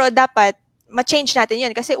 Pero dapat, ma-change natin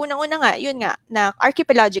yun. Kasi unang-una nga, yun nga, na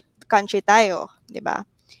archipelagic country tayo, di ba?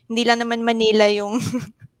 Hindi lang naman Manila yung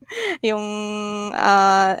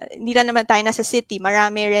hindi lang naman tayo nasa city,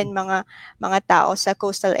 marami rin mga tao sa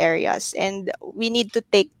coastal areas, and we need to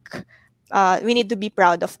be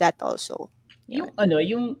proud of that also. Yung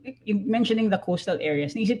mentioning the coastal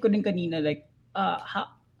areas, naisip ko din kanina like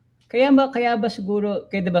kaya ba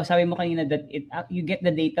siguro, kaya diba sabi mo kanina that you get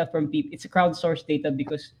the data from people, it's a crowdsourced data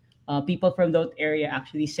because people from that area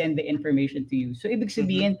actually send the information to you. So ibig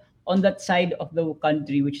sabihin, on that side of the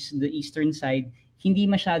country, which is the eastern side, hindi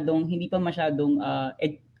pa masyadong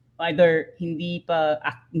either hindi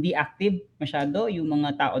active masyado yung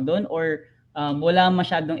mga tao doon, or wala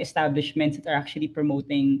masyadong establishments that are actually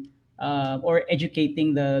promoting or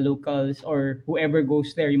educating the locals or whoever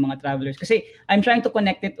goes there, yung mga travelers. Kasi I'm trying to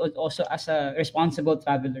connect it also as a responsible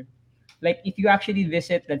traveler. Like if you actually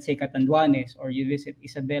visit, let's say, Catanduanes, or you visit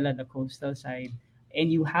Isabela, the coastal side,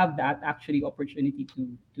 and you have that actually opportunity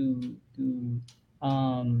to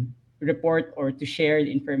report or to share the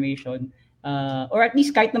information, or at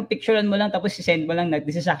least kahit ng picturean mo lang tapos send mo lang na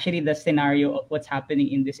this is actually the scenario of what's happening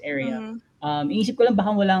in this area. Inisip ko lang baka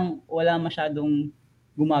wala masyadong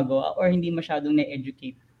gumagawa or hindi masyadong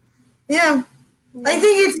na-educate. Yeah. I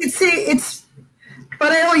think it's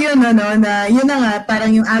pareho yun, na yun na nga,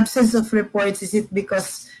 parang yung absence of reports, is it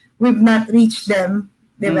because we've not reached them,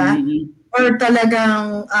 di ba? Or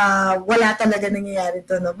talagang wala talaga nangyayari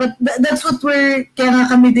to, no? But that's what kaya nga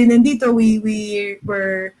kami din nandito,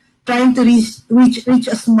 we're trying to reach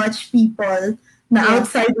as much people na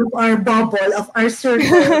outside of our bubble, of our circle.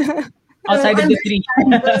 Outside of the tree.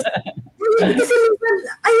 Kasi minsan,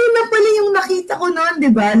 ayun na pala yung nakita ko noon, di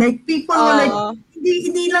ba? Like, people were like,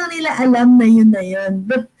 hindi lang nila alam na yun.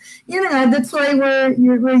 But, yun nga, that's why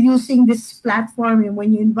we're using this platform, and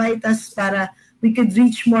when you invite us para we could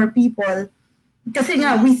reach more people, kasi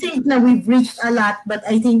nga, we think na we've reached a lot, but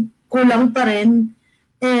I think kulang pa rin.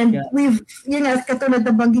 And Yeah. yun nga, katulad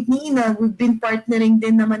na banggit ni Ina, we've been partnering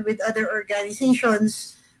din naman with other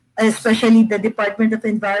organizations, especially the Department of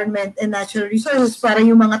Environment and Natural Resources, para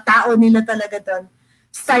yung mga tao nila talaga doon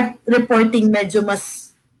start reporting medyo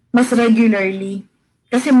mas regularly.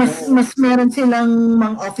 Kasi mas meron silang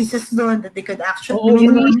mga offices doon that they could actually, Oo, may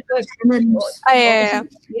yun mga iniisip ko. channels. Ay,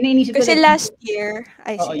 Yun ang iniisip ko. kasi like, last year,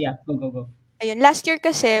 Oo, yeah. Go. ayun, last year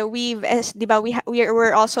kasi di ba,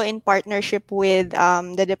 we're also in partnership with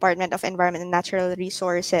the Department of Environment and Natural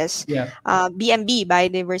Resources, Yeah. BMB,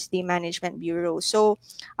 Biodiversity Management Bureau. So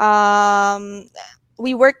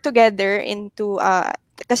we work together into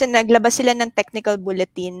kasi naglabas sila ng technical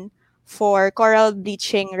bulletin for coral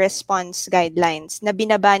bleaching response guidelines na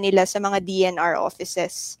binaba nila sa mga DNR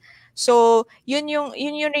offices. So, yun yung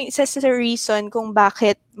isa sa reason kung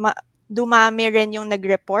bakit dumami rin yung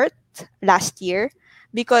nag-report last year,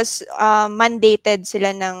 because mandated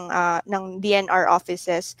sila ng DNR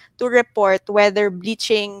offices to report whether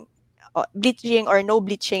bleaching or no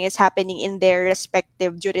bleaching is happening in their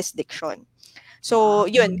respective jurisdiction. So,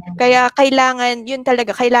 yun. Kaya kailangan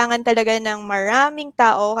talaga ng maraming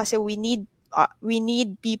tao kasi we need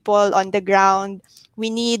people on the ground. We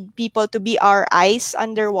need people to be our eyes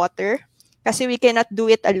underwater kasi we cannot do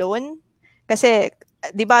it alone. Kasi,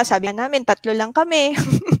 'di ba, sabi nga namin, 3 lang kami.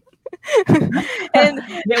 And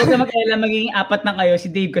Hindi, huwag ka mag-alala, magiging 4 na kayo. Si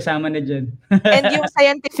Dave kasama na dyan. and yung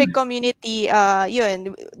scientific community,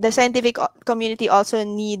 the scientific community also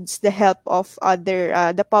needs the help of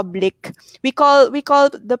the public. We call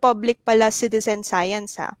the public pala citizen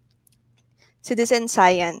science, citizen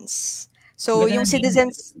science. So Ganda yung ng name.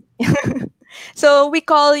 citizens so we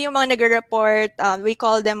call yung mga nag-report, we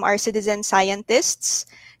call them our citizen scientists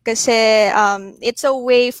kasi it's a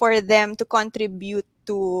way for them to contribute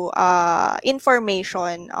to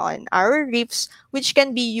information on our reefs which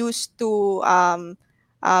can be used to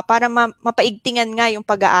para mapaigtingan nga yung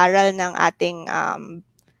pag-aaral ng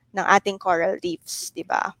ating coral reefs, 'di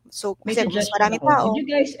ba? So May kasi mas suggestion marami ako. tao. Did you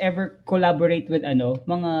guys ever collaborate with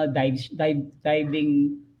mga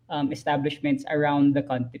diving establishments around the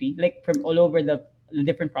country, like from all over the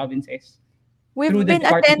different provinces? We've Through the been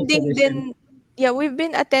Department of attending Tourism. we've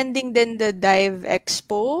been attending din the Dive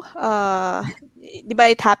Expo. 'Di ba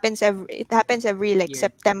it happens every like Year.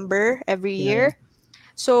 September every Yeah. year.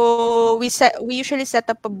 So we usually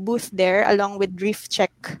set up a booth there along with Reef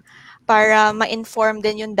Check para ma-inform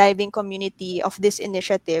din yung diving community of this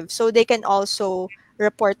initiative so they can also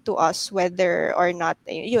report to us whether or not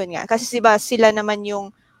yun nga kasi 'di ba sila naman yung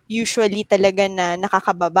usually talaga na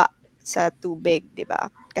nakakababa sa tubig, 'di ba?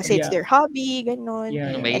 Kasi it's Yeah. their hobby, ganun.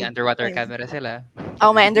 Yeah. May And underwater ayun. camera sila.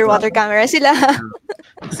 Oh, may underwater camera sila.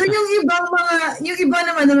 So yung iba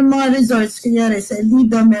naman ng mga resorts, kunyari sa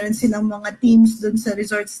Lido, meron silang mga teams doon sa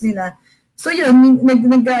resorts nila. So yun,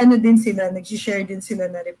 nag-ano din sila, nag-share din sila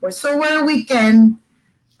na report. So where we can,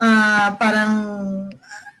 parang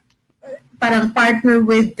partner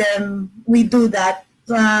with them, we do that.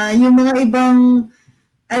 Yung mga ibang,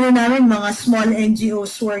 namin, mga small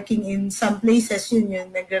NGOs working in some places, yun,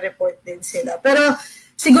 nagre-report din sila. Pero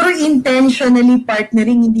siguro intentionally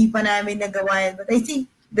partnering, hindi pa namin nagawa yan. But I think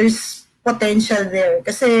there's potential there.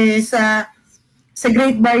 Kasi sa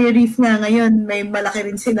Great Barrier Reef nga ngayon, may malaki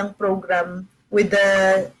rin silang program with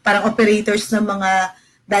the parang operators ng mga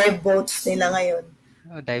dive boats nila ngayon.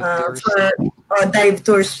 Dive tours. For dive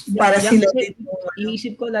tours para sila kasi din.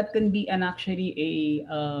 inisip ko that can be actually a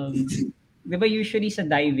di ba usually sa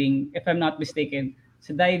diving, if I'm not mistaken,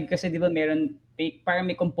 sa dive kasi di ba parang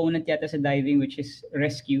may component yata sa diving which is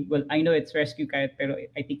rescue. Well, I know it's rescue kahit, pero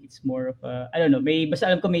I think it's more of I don't know, basta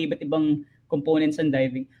alam ko may iba't ibang components ng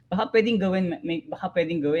diving. Baka pwedeng gawin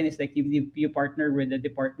is like you partner with the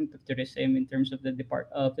Department of Tourism in terms of the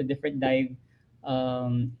different dive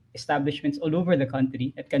establishments all over the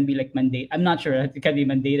country. It can be like I'm not sure it can be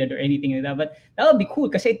mandated or anything like that, but that would be cool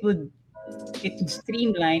kasi it would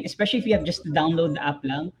streamline, especially if you have just to download the app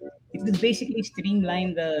lang. It would basically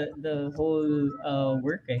streamline the whole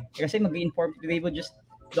work Kasi mag-inform, they would just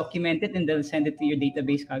document it and they'll send it to your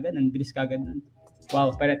database kagad, ang bilis kagad.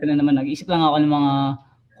 Wow, pero ito na naman, nag-isip lang ako ng mga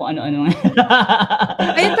kung ano-ano.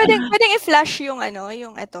 Ayun, pwedeng i-flash yung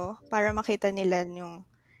yung ito para makita nila yung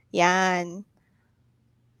yan.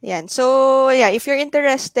 Yan. So, yeah, if you're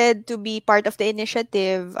interested to be part of the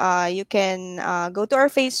initiative, you can go to our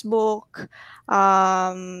Facebook.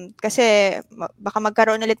 Kasi baka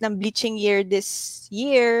magkaroon ulit ng bleaching year this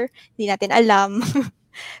year. Hindi natin alam.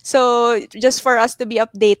 So, just for us to be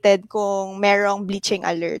updated kung merong bleaching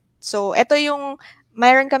alert. So, ito yung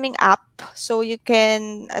mayroon kaming app. So you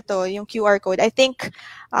can, yung QR code. I think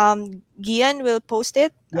Gian will post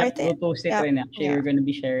it, I Yep, think. we'll post it Yeah. right now. Actually, Yeah. we're gonna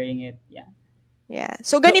be sharing it. Yeah. Yeah.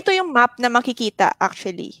 So So, ganito yung map na makikita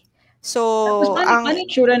actually. tapos So paano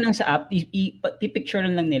yung tsura ng sa app?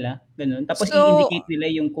 Pipicturean lang nila, ganun. Tapos so i-indicate nila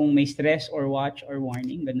yung kung may stress or watch or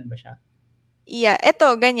warning, ganun ba siya? yeah,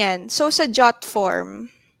 eto ganyan. So sa jot form,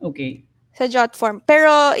 Okay.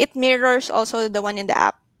 pero it mirrors also the one in the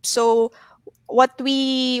app. So what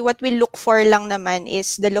we look for lang naman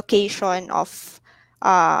is the location of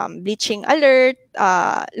bleaching alert,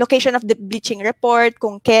 location of the bleaching report,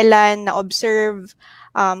 kung kailan na-observe,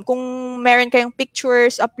 kung meron kayong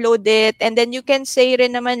pictures, upload it, and then you can say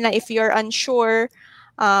rin naman na if you're unsure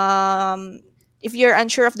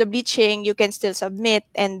of the bleaching, you can still submit,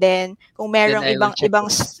 and then kung Then merong I will check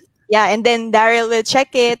it. yeah, and then Daryl will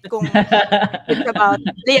check it kung it's about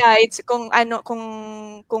it's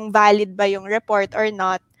kung valid ba yung report or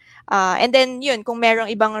not. And then yun, kung merong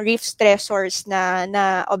ibang reef stressors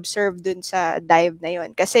na observe dun sa dive na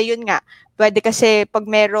yun. Kasi yun nga, pwede kasi pag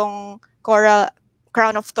merong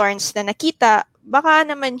crown of thorns na nakita, baka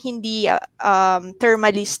naman hindi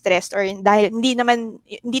thermally stressed or dahil hindi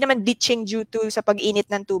naman bleaching due to sa pag-init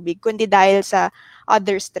ng tubig, kundi dahil sa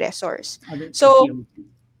other stressors. So,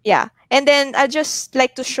 yeah. And then I just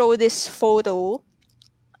like to show this photo.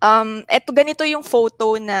 Ganito yung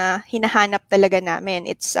photo na hinahanap talaga namin.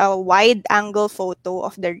 It's a wide angle photo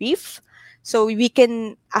of the reef. So we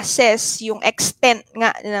can assess yung extent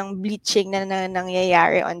nga ng bleaching na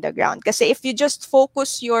nangyayari on the ground. Kasi if you just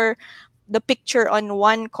focus the picture on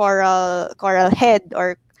one coral head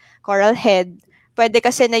or coral head, pwede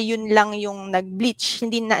kasi na yun lang yung nag-bleach.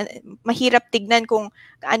 Hindi na mahirap tignan kung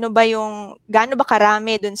gaano ba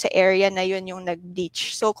karami dun sa area na yun yung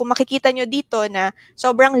nag-bleach. So kung makikita nyo dito na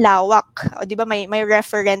sobrang lawak, o di ba may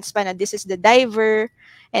reference pa na this is the diver,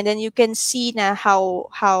 and then you can see na how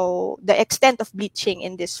the extent of bleaching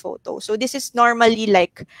in this photo. So this is normally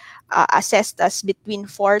like assessed as between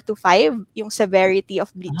 4 to 5 yung severity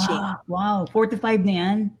of bleaching. Wow, 4 to 5 na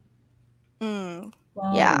yan?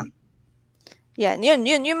 Wow. Yeah. Yan,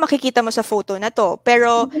 yun makikita mo sa photo na to.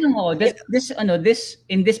 Pero this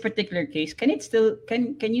in this particular case, can it still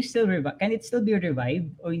be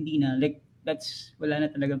revived o hindi na? Like that's wala na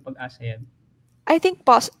talagang pag-asa yan. I think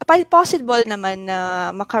possible naman na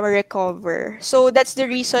maka-recover. So that's the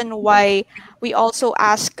reason why we also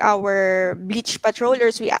ask our bleach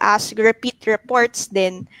patrollers, we ask repeat reports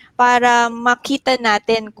din para makita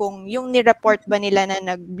natin kung yung ni-report ba nila na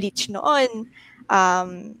nag-bleach noon,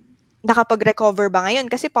 nakapag-recover ba ngayon?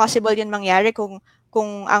 Kasi possible yun mangyari kung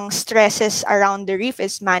ang stresses around the reef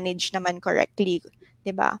is managed naman correctly,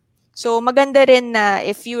 'di ba? So maganda rin na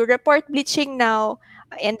if you report bleaching now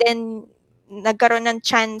and then nagkaroon ng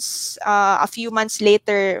chance a few months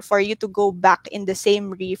later for you to go back in the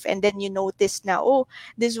same reef and then you notice na,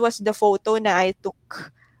 this was the photo na I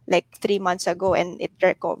took like 3 months ago and it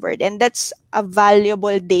recovered. And that's a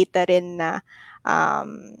valuable data rin na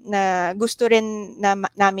gusto rin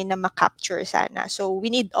namin na ma-capture sana. So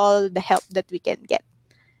we need all the help that we can get.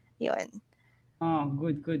 Yun. Oh,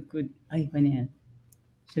 good. Ay, ano yan?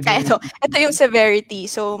 Ito yung severity.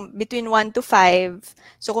 So, between 1 to 5.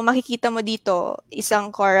 So, kung makikita mo dito, isang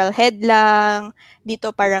coral head lang,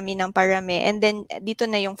 dito parami ng parami, and then dito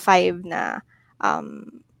na yung 5 na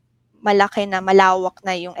malaki na, malawak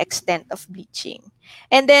na yung extent of bleaching.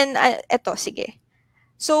 And then, eto, sige.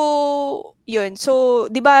 So, yun. So,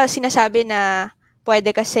 di ba sinasabi na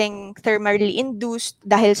pwede kasing thermally induced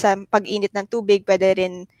dahil sa pag-init ng tubig, pwede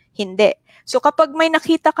rin hindi. So, kapag may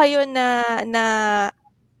nakita kayo na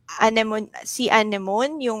sea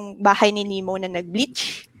anemone, yung bahay ni Nemo na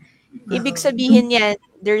nag-bleach, ibig sabihin yan,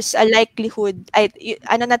 there's a likelihood,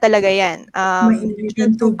 na talaga yan,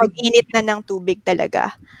 pag-init na ng tubig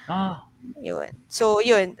talaga. Yun. So,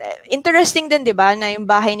 yun. Interesting din, di ba, na yung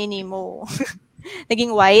bahay ni Nemo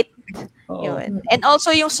naging white. Yun. And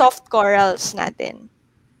also yung soft corals natin.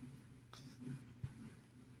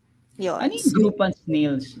 Yun. Ano yung Drupa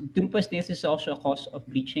snails? Drupa snails is also a cause of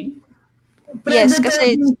bleaching? Yes,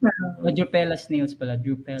 kasi Drupella snails pala.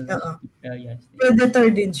 Drupella snails.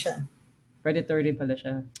 Predator din siya. Predator din pala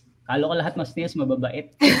siya. Kala ko lahat ng snails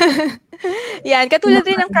mababait. Yan, katulad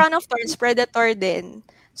rin ng crown of thorns, predator din.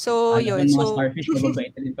 So, yun. Mga starfish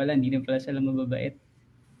mababait din pala. Hindi din pala sila mababait.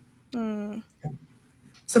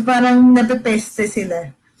 So, parang napepeste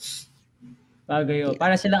sila. Bagayo.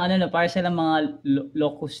 Para silang para silang mga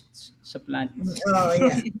locusts sa plants. Oh,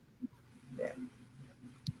 yeah.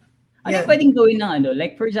 Ano pwedeng gawin ng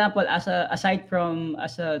like for example aside from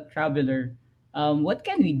as a traveler, what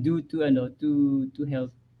can we do to to help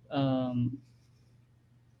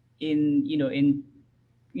in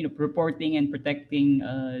reporting and protecting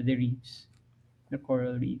the reefs, the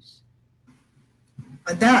coral reefs.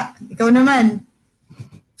 Ada, ikaw naman.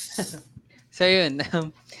 So yun,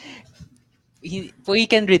 we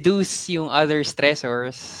can reduce yung other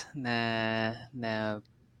stressors na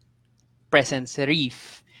present sa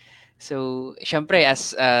reef. So, syempre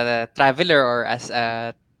as a traveler or as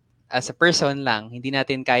a person lang, hindi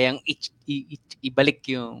natin kayang ibalik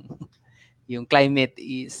yung climate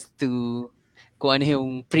is to kung ano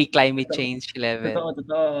yung pre-climate change level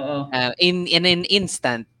Totoo. in an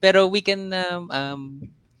instant. Pero we can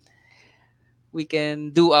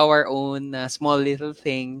do our own small little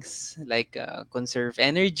things like conserve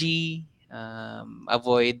energy,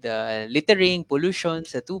 avoid littering, pollution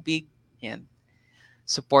sa tubig, yan.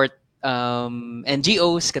 Support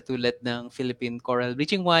NGOs katulad ng Philippine Coral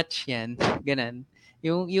Bleaching Watch, yan, ganan.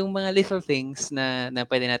 Yung mga little things na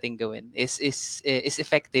pwede nating gawin is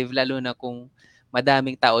effective lalo na kung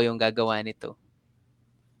madaming tao yung gagawa nito.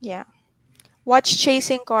 Yeah. Watch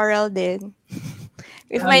Chasing Coral din.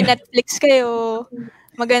 If Oh, may yeah. Netflix kayo,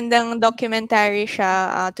 magandang documentary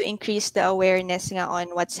siya to increase the awareness nga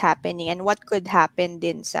on what's happening and what could happen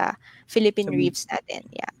din sa Philippine Sa- reefs natin.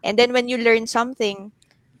 Yeah. And then when you learn something,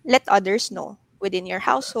 let others know within your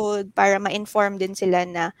household para ma-inform din sila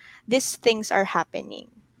na these things are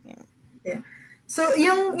happening. So,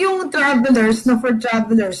 yung travelers, no, for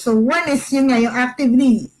travelers, so one is yun nga, yung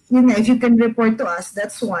actively, yun nga, if you can report to us,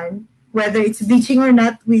 that's one. Whether it's bleaching or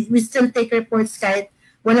not, we still take reports kahit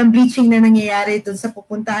walang bleaching na nangyayari dun sa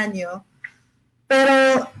pupuntahan nyo.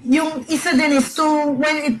 Pero yung isa din is to,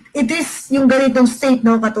 when it is yung ganitong state,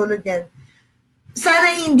 no, katulad yan,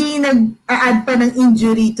 sana hindi nag-a-add pa ng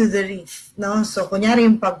injury to the reef, no? So, kunyari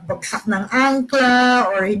yung pagbagsak ng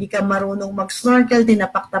angkla or hindi ka marunong mag-snorkel,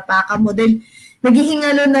 tinapak-tapakan mo, then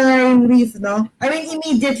naghihingalo na nga yung reef, no? I mean,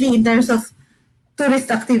 immediately in terms of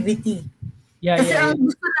tourist activity. Yeah, Kasi yeah. ang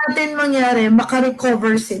gusto natin mangyari,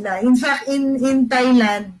 makarecover sila. In fact, in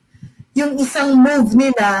Thailand, yung isang move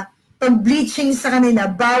nila, pag-bleaching sa kanila,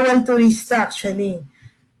 bawal turista actually.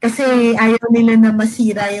 Kasi ayaw nila na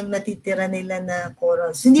masira yung natitira nila na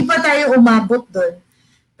corals. Hindi pa tayo umabot doon.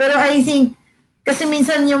 Pero I think, kasi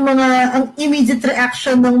minsan yung ang immediate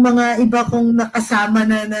reaction ng mga iba kong nakasama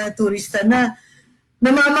na turista na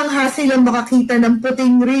namamangha silang makakita ng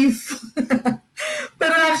puting reef.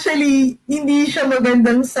 Pero actually, hindi siya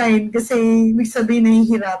magandang sign kasi ibig sabihin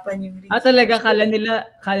nahihirapan yung reef. Talaga, kala nila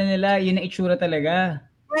yun ang itsura talaga.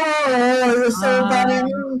 Oo. So, parang,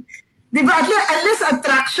 di ba, unless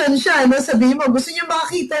attraction siya, no? Sabihin mo, gusto niyo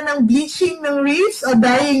makakita ng bleaching ng reefs o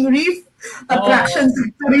dying reef, attraction sa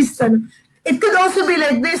turista. It could also be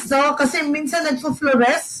like this, no? Kasi minsan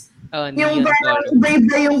nagpo-fluoresce, yung parang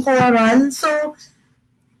iba-iba yung coral. So,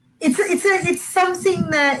 it's something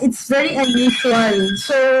na it's very unusual.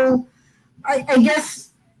 So, I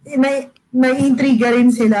guess, may intriga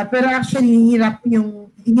rin sila, pero actually,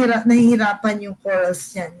 nahihirapan yung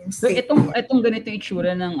corals niyan. Yung So state. itong ganito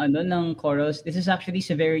itsura ng corals, this is actually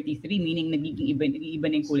severity 3, meaning nagiging iba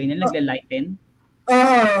na yung kulay nila, nagla-lighten.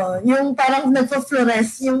 Oo, yung parang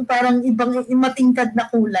nagpo-fluoresce, yung parang ibang matingkad na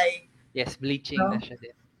kulay. Yes, bleaching na siya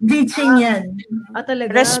din. Bleaching yan.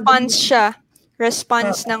 Talaga. Response siya.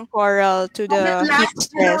 Response ng coral to the heat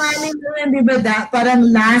stress. Di ba, parang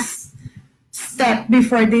last step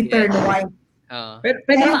before they turn white. Pero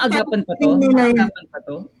pwede maagapan pa to? Maagapan pa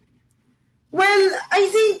to? Well, I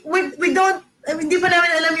think we don't, hindi pa namin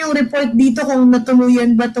alam yung report dito kung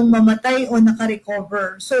natuluyan ba itong mamatay o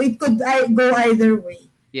naka-recover. So it could go either way.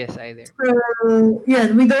 Yes, either. So, yeah,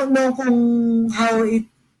 we don't know kung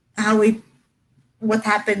what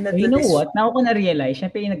happened. You know what? Now ko na-realize,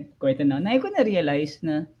 syempre yung nag-kwento na, ko na-realize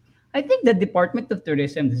na I think the Department of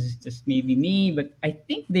Tourism, this is just maybe me, but I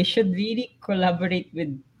think they should really collaborate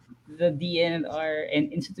with the DNR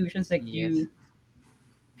and institutions like you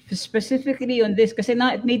specifically on this. Kasi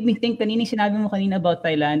it made me think, kanina sinabi mo kanina about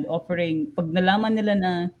Thailand offering, pag nalaman nila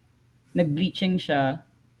na nag-bleaching siya,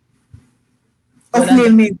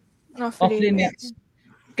 off-limits.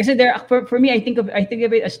 Kasi for me, I think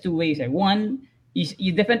of it as two ways. One,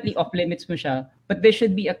 you definitely off-limits mo siya, but there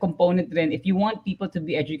should be a component then, if you want people to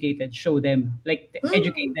be educated, show them,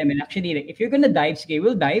 educate them. And actually, if you're gonna dive, sige,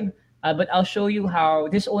 we'll dive, but I'll show you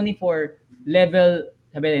how, this only for level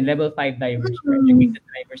 5 divers, for educated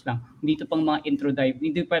divers lang. Hindi to pang mga intro dive,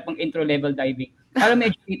 hindi pa pang intro level diving. Para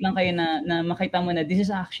ma-educate lang kayo na makita mo na this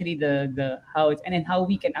is actually the how it's, and then how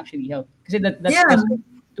we can actually help. Kasi that's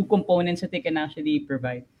two components that they can actually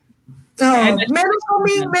provide. So,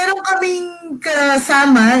 meron kaming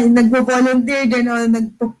kasama, nagvo-volunteer din o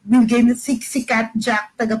nagbibigay si Cat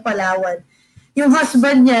Jack, taga Palawan. yung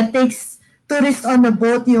husband niya takes tourist on a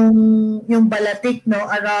boat, yung Balatic, no,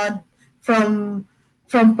 around from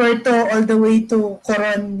Puerto all the way to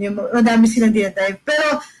Coron, yung madami silang dinadive.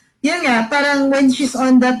 Pero, yun nga, parang when she's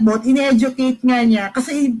on that boat, ini-educate nga niya,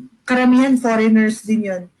 kasi karamihan foreigners din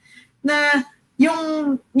yun, na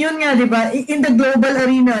yun nga, di ba, in the global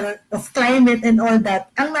arena of climate and all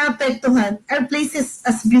that, ang naapektuhan are places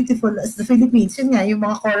as beautiful as the Philippines. Yun nga, yung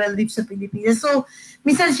mga coral reefs sa Pilipinas. So,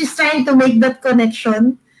 minsan she's trying to make that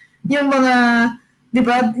connection, yung mga, di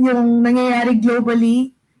ba, yung nangyayari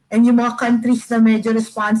globally, and yung mga countries na medyo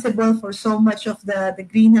responsible for so much of the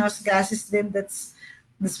greenhouse gases din that's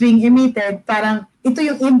being emitted, parang ito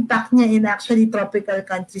yung impact niya in actually tropical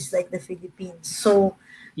countries like the Philippines. So,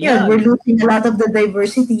 yeah, we're losing a lot of the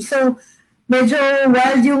diversity. So, medyo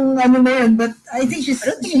wild yung ano na yun, but I think she's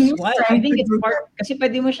I don't think it's wild. I think it's part, kasi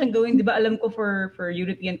pwede mo siyang gawin, di ba, alam ko for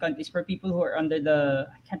European countries, for people who are under the,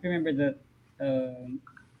 I can't remember the,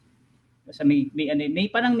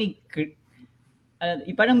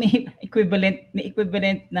 parang may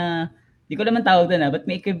equivalent na, di ko naman tawag na, but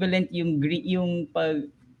may equivalent yung pag,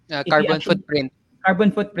 carbon footprint.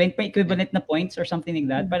 Carbon footprint, may equivalent na points or something like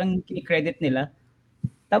that. Parang kini-credit nila.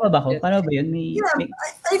 Tama ba ko? Paano ba yun?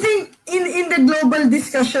 I think in the global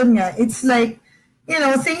discussion nga, it's like, you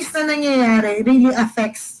know, things na nangyayari really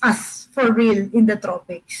affects us for real in the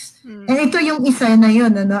tropics. And ito yung isa na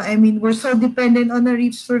yun, ano? I mean, we're so dependent on the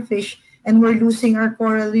reefs for fish and we're losing our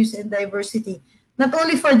coral reefs and diversity. Not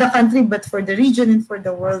only for the country, but for the region and for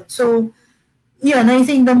the world. So, yun, I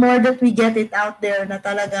think the more that we get it out there na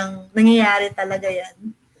talagang nangyayari talaga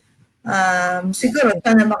yan, siguro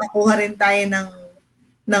sana makakuha rin tayo ng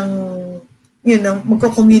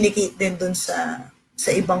magko-communicate din dun sa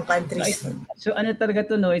ibang countries. So ano talaga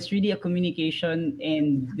to, no? It's really a communication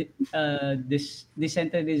and this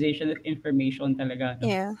decentralization of information talaga. No?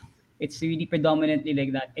 Yeah. It's really predominantly like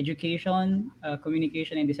that. Education,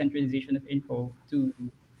 communication, and decentralization of info to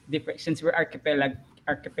different. Since we're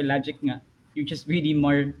archipelagic nga, you're just really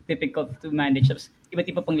more difficult to manage. Iba't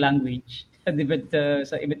iba pang language sa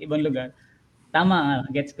iba't ibang lugar. Tama,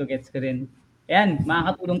 gets ko rin. Ayan,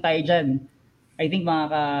 makakatulong tayo dyan. I think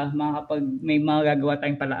may mga gagawa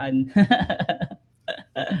tayong palaan.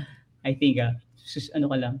 I think, ano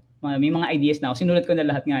ka lang, may mga ideas na ako. Sinulat ko na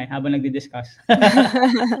lahat nga habang nagdi-discuss.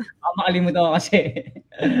 Makalimutan ko kasi.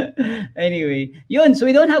 Anyway, yun. So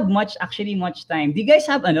we don't have much time. Do you guys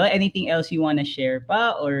have anything else you wanna share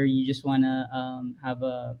pa? Or you just wanna have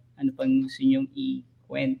pang gusto nyong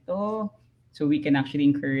ikwento? So we can actually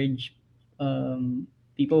encourage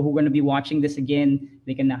people who are gonna be watching this again,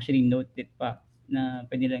 they can actually note it pa na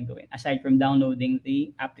pwede lang gawin. Aside from downloading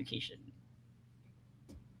the application.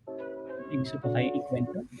 Gusto pa kayo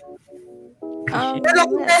ikwento?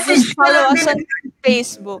 Follow us on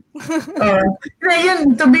Facebook.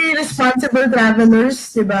 Yun, to be responsible travelers,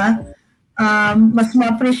 di ba? Mas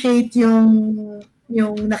ma-appreciate yung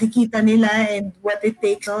nakikita nila and what it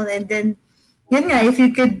takes on. And then, yun nga, if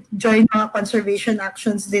you could join mga conservation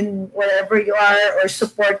actions din wherever you are or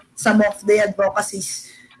support some of the advocacies,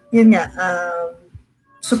 yun nga,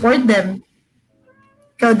 support them.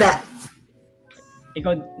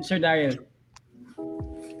 Ikaw, Sir Daryl.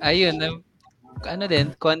 Ayun,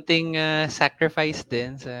 konting sacrifice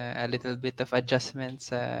din sa a little bit of adjustment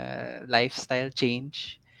sa lifestyle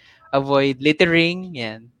change. Avoid littering,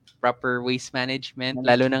 yan. Proper waste management,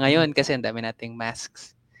 lalo na ngayon kasi ang dami nating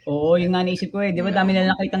masks. Oo, yung nga naisip ko di ba dami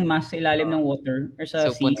na nakitang mask sa ilalim ng water or sa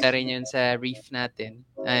seas. So punta rin yun sa reef natin.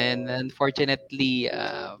 And unfortunately,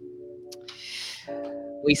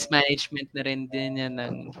 waste management na rin din yan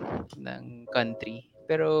ng country.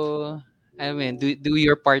 Pero, I mean, do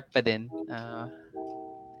your part pa din.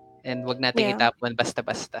 And wag nating itapon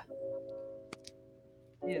basta-basta.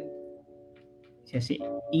 Yun. Si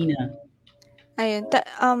Ina. Ayun.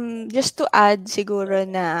 Just to add siguro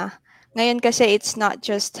na ngayon kasi it's not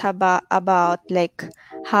just about like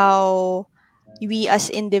how we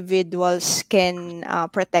as individuals can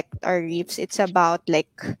protect our reefs. It's about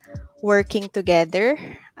like working together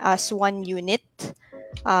as one unit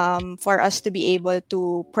for us to be able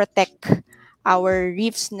to protect our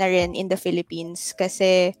reefs na rin in the Philippines.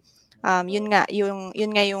 Kasi yun nga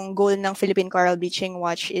yung goal ng Philippine Coral Bleaching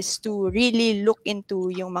Watch is to really look into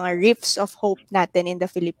yung mga reefs of hope natin in the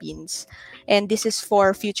Philippines. And this is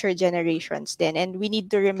for future generations din. And we need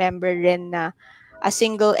to remember rin na a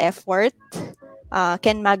single effort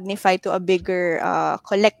can magnify to a bigger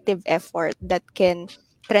collective effort that can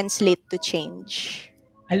translate to change.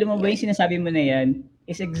 Alam mo ba yung sinasabi mo na yan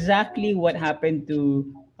is exactly what happened to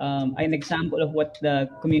an example of what the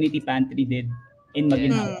community pantry did in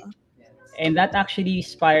Maguindanao. And that actually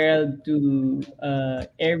spiraled to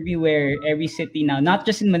everywhere, every city now, not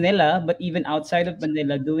just in Manila, but even outside of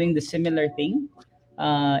Manila, doing the similar thing,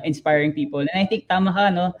 inspiring people. And I think tama ka,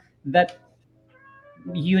 no, that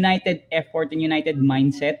united effort and united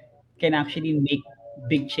mindset can actually make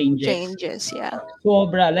big changes. Changes, yeah.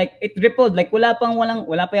 Sobra. Like, it rippled. Like, wala pa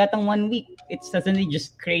yatang 1 week. It suddenly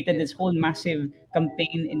just created this whole massive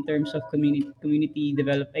campaign in terms of community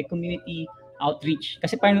community outreach.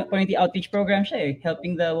 Kasi parang community outreach program siya eh,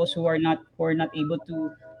 helping those who are not able to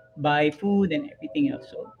buy food and everything else.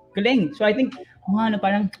 So, galing. So, I think,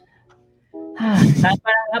 parang, sana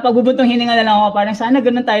parang napagbubuntong hininga na lang ako, parang sana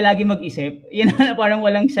ganun tayo lagi mag-isip. Na parang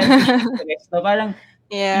walang selfish interest. No? Parang,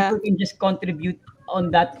 Yeah. people can just contribute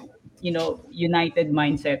on that, united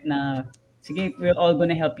mindset na, sige, we're all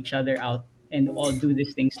gonna help each other out and all do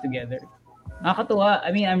these things together. Nakakatuwa.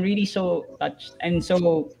 I mean, I'm really so touched and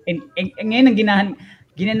so, and ngayon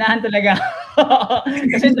ginanahan talaga.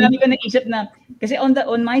 Kasi ang dami ko naisip na, kasi on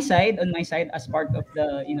my side, as part of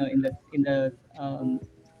the, in the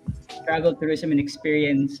travel, tourism, and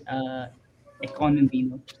experience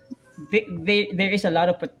economy, no? There's a lot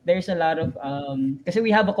of because we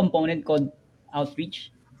have a component called outreach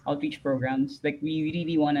programs. Like, we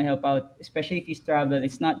really want to help out, especially if you travel.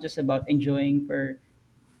 It's not just about enjoying for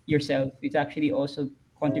yourself, it's actually also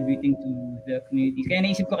contributing to the community. Kaya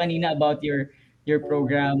naisip ko kanina about your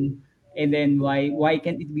program, and then why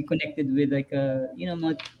can't it be connected with like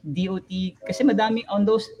mga DOT, kasi madami on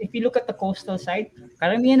those. If you look at the coastal side,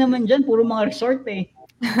 karamihan naman dyan puro mga resort eh.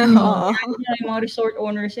 Oo. Yung mga resort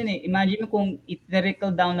owners yun eh. Imagine mo kung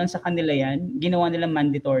i-trickle down lang sa kanila yan, ginawa nila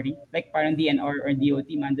mandatory, like parang DNR or DOT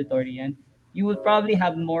mandatory yan, you will probably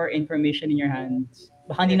have more information in your hands.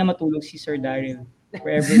 Baka hindi na matulog si Sir Daryl.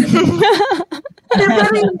 Forever na. Pero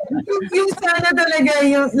yung sana talaga,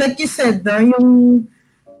 yung, like you said, no,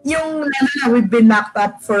 yung lalo na we've been locked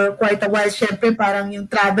up for quite a while, syempre parang yung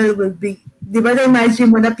travel will be, di ba,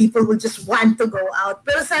 na-imagine mo na people will just want to go out.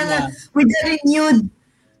 Pero sana, with the renewed,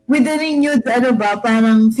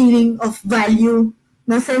 parang feeling of value,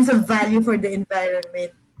 no sense of value for the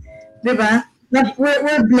environment. Di ba?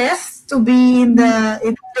 We're blessed to be in a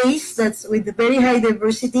place that's with very high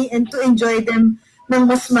diversity and to enjoy them ng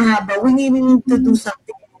mas mahaba. We need to do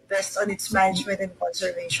something and invest on its management and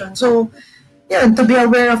conservation. So, to be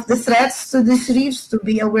aware of the threats to these reefs, to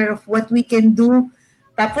be aware of what we can do,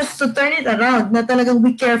 tapos to turn it around, na talagang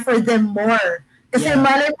we care for them more. Kasi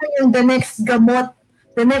malay mo yung the next gamot,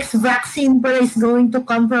 the next vaccine pa is going to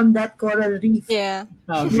come from that coral reef. Yeah.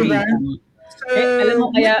 Diba? So, Alam mo,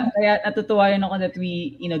 kaya natutuwa rin ako that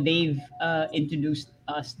Dave introduced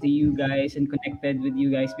us to you guys and connected with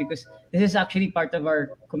you guys, because this is actually part of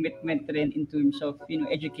our commitment rin in terms of,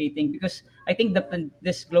 educating, because I think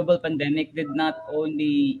this global pandemic did not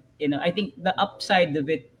only, I think the upside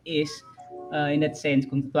of it is, in that sense,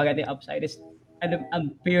 kung tawag natin upside, is a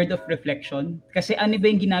period of reflection. Kasi ano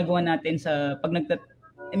ba yung ginagawa natin sa pag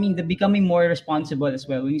the becoming more responsible as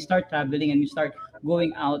well. When you start traveling and you start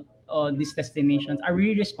going out these destinations, are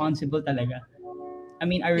we responsible talaga? Are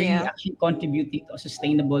we really actually contributing to a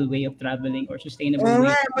sustainable way of traveling or sustainable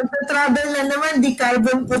way? Magta-travel na naman, di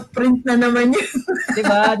carbon footprint na naman yun.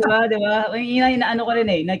 Diba? Inaano ko rin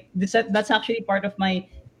eh. Like, that's actually part of my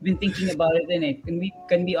been thinking about it din eh.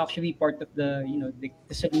 Can we actually part of the,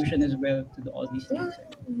 the solution as well to all these things?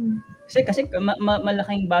 Kasi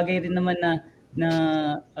malaking bagay din naman na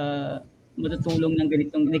matutulong ng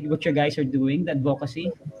ganitong, like what you guys are doing, the advocacy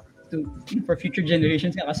for future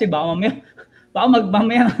generations kasi baka mamaya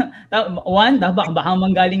baka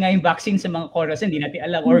manggaling nga yung vaccine sa mga corals, hindi natin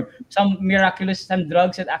alam, or some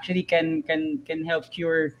drugs that actually can help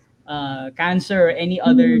cure cancer or any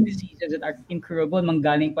other diseases that are incurable,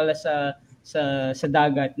 manggaling pala sa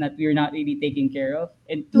dagat that we're not really taking care of.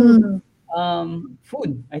 And two,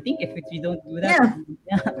 food. I think if we don't do that,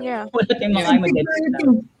 wala tayong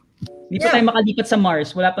makain. Hindi pa tayo makalipat sa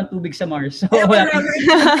Mars. Wala pang tubig sa Mars. So,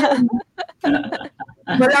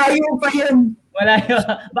 Malayo pa yun.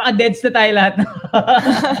 Baka deads na tayo lahat.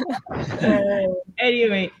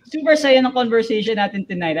 Anyway, super saya ng conversation natin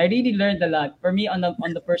tonight. I really learned a lot. For me, on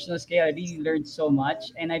the personal scale, I really learned so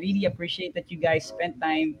much. And I really appreciate that you guys spent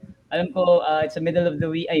time. Alam ko, it's the middle of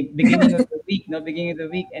the week, beginning of the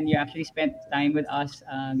week, and you actually spent time with us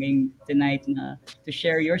ngayong tonight to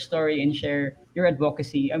share your story and share your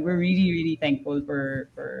advocacy. And we're really, really thankful for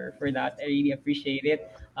that. I really appreciate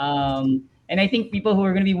it. And I think people who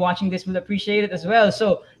are going to be watching this will appreciate it as well.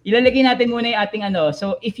 So, ilalagay natin muna yung ating ano.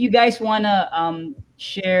 So, if you guys want to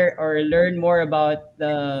share or learn more about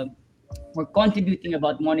or contributing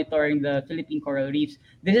about monitoring the Philippine coral reefs,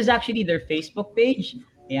 this is actually their Facebook page.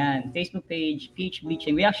 Ayan, Facebook page, PH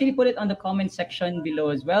Bleaching. We actually put it on the comment section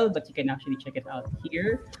below as well, but you can actually check it out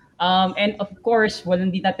here. And of course,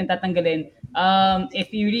 hindi natin tatanggalin.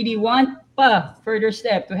 If you really want pa further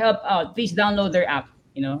step to help out, please download their app.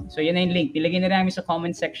 So yan na yung link. Nilagay na namin sa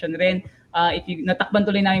comment section rin. If you natakban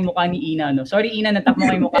tuloy namin mukha ni Ina, no? Sorry Ina, natakbo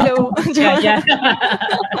ko yung mukha. Hello. Yeah.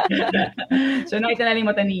 So nakita na lang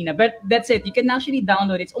yung mata ni Ina. But that's it. You can actually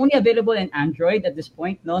download. It's only available in Android at this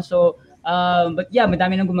point, no? So but yeah,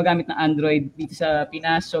 madami nang gumagamit ng Android dito sa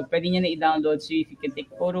Pinas. So pwede niya na i-download. So if you can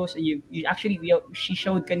take photos and you actually she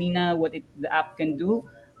showed kanina what the app can do.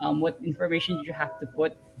 What information you have to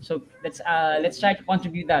put. So let's try to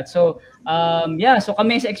contribute that. So yeah, so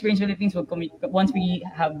kami sa Experience Philippines, once we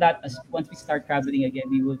have that, once we start traveling again,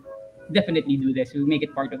 we will definitely do this. We'll make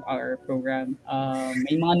it part of our program.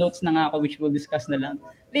 May mga notes na nga ako which we'll discuss na lang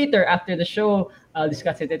later after the show. I'll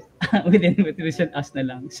discuss it within us na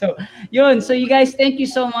lang. So yun. So you guys, thank you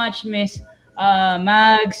so much, Miss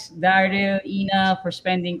Mags, Daryl, Ina, for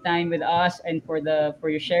spending time with us and for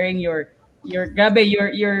your sharing your grabe,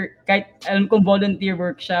 your kahit alam kong volunteer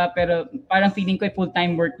work siya, pero parang feeling ko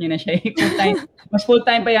full-time work niya na siya. Mas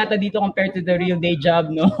full-time pa yata dito compared to the real day job,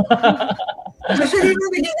 no? Actually,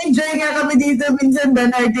 nag-enjoy nga kami dito minsan than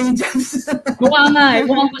our day jobs. Mukhang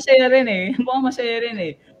masaya rin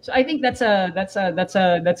eh. So I think that's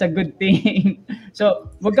a good thing. So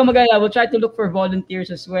wag kang mag-alala, we'll try to look for volunteers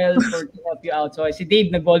as well to help you out. So si Dave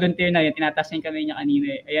nag-volunteer na, tinataas niya yung kamay niya kanina.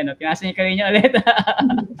 Ayan, tinaas niya yung kamay niya ulit.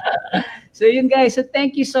 So yun guys, so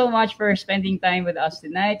thank you so much for spending time with us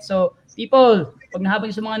tonight. So people, pag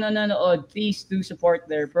nahabang sa mga nanonood, please do support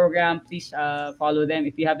their program. Please follow them.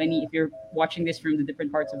 If you're watching this from the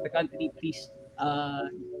different parts of the country, please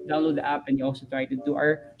download the app, and you also try to do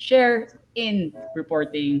our share in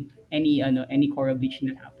reporting any coral bleaching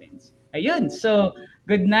that happens. Ayun. So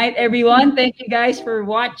good night everyone. Thank you guys for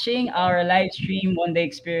watching our live stream One Day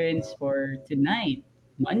Experience for tonight,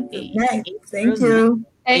 Monday. Nice. Thank you.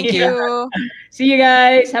 Thank Thank you. you. See you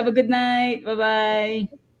guys. Have a good night. Bye-bye.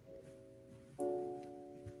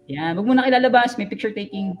 Yan, wag muna kayo lalabas. May picture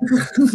taking.